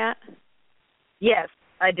understand that? Yes,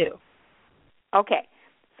 I do. Okay.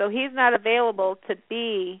 So he's not available to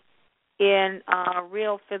be in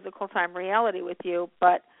real physical time reality with you,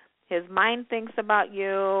 but his mind thinks about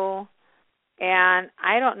you. And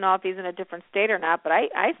I don't know if he's in a different state or not, but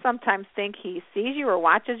I sometimes think he sees you or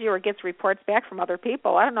watches you or gets reports back from other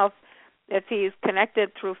people. I don't know if he's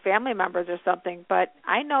connected through family members or something, but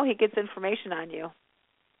I know he gets information on you.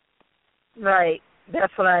 Right.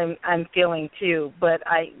 That's what I'm feeling too. But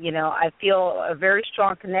I feel a very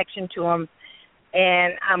strong connection to him,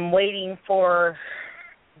 and I'm waiting for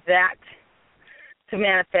that to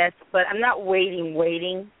manifest. But I'm not waiting,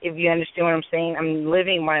 if you understand what I'm saying. I'm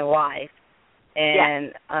living my life.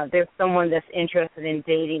 And there's someone that's interested in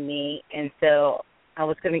dating me, and so I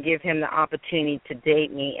was going to give him the opportunity to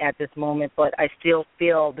date me at this moment, but I still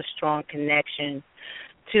feel the strong connection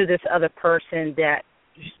to this other person that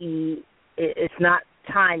it's not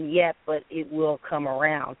time yet, but it will come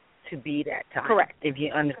around to be that time. Correct. If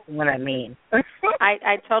you understand what I mean.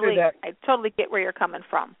 I totally get where you're coming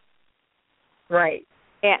from. Right.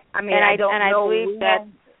 And I don't know believe that.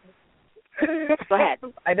 Go ahead.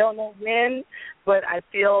 I don't know when, but I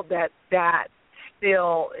feel that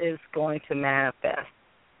still is going to manifest.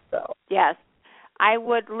 So yes, I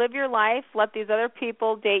would live your life, let these other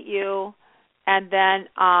people date you, and then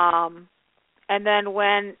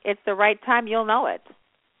when it's the right time, you'll know it.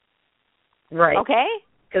 Right. Okay?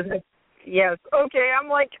 Yes. Okay. I'm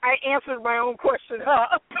like, I answered my own question.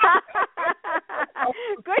 Huh?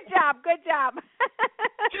 Good job.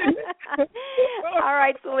 All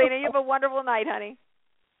right, Selena, you have a wonderful night, honey.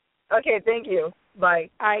 Okay. Thank you. Bye.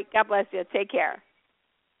 All right. God bless you. Take care.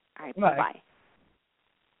 All right. Bye. Bye.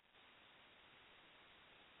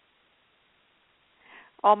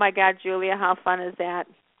 Oh, my God, Julia, how fun is that?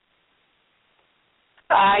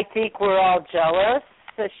 I think we're all jealous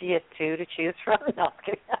that she has two to choose from. No, I'm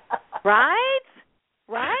kidding. Right?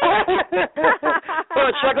 Well,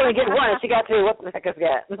 struggling to get one. She got two. What the heck is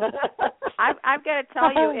that? I've got to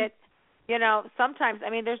tell you, sometimes,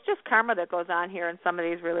 there's just karma that goes on here in some of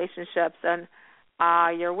these relationships, and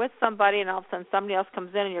you're with somebody, and all of a sudden somebody else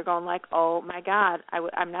comes in, and you're going like, oh, my God,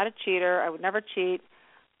 I'm not a cheater. I would never cheat.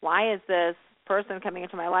 Why is this person coming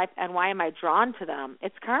into my life, and why am I drawn to them?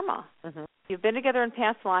 It's karma. Mm-hmm. You've been together in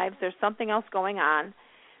past lives. There's something else going on.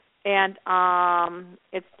 And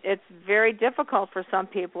it's very difficult for some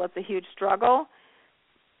people. It's a huge struggle.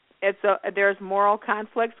 There's moral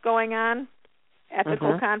conflicts going on,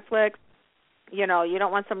 ethical conflicts. You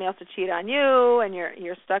don't want somebody else to cheat on you, and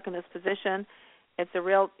you're stuck in this position. It's a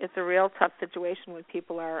real tough situation when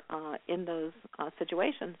people are in those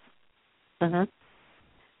situations. Mm-hmm.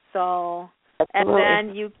 So, absolutely. and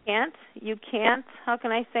then you can't. How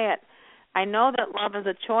can I say it? I know that love is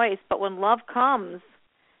a choice, but when love comes,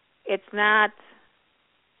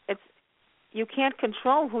 you can't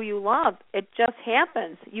control who you love. It just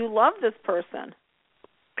happens. You love this person.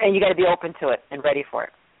 And you got to be open to it and ready for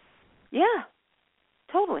it. Yeah,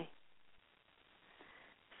 totally.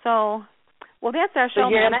 So, well, that's our show. So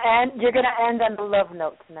you're gonna end on the love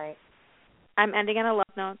note tonight. I'm ending on a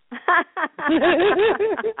love note.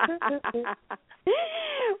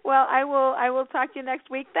 Well, I will talk to you next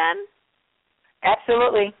week then.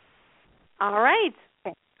 Absolutely. All right.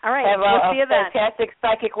 All right. Have we'll see you then. Fantastic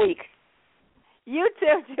psychic week. You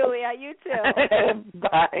too, Julia. You too.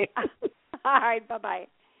 Bye. All right. Bye-bye.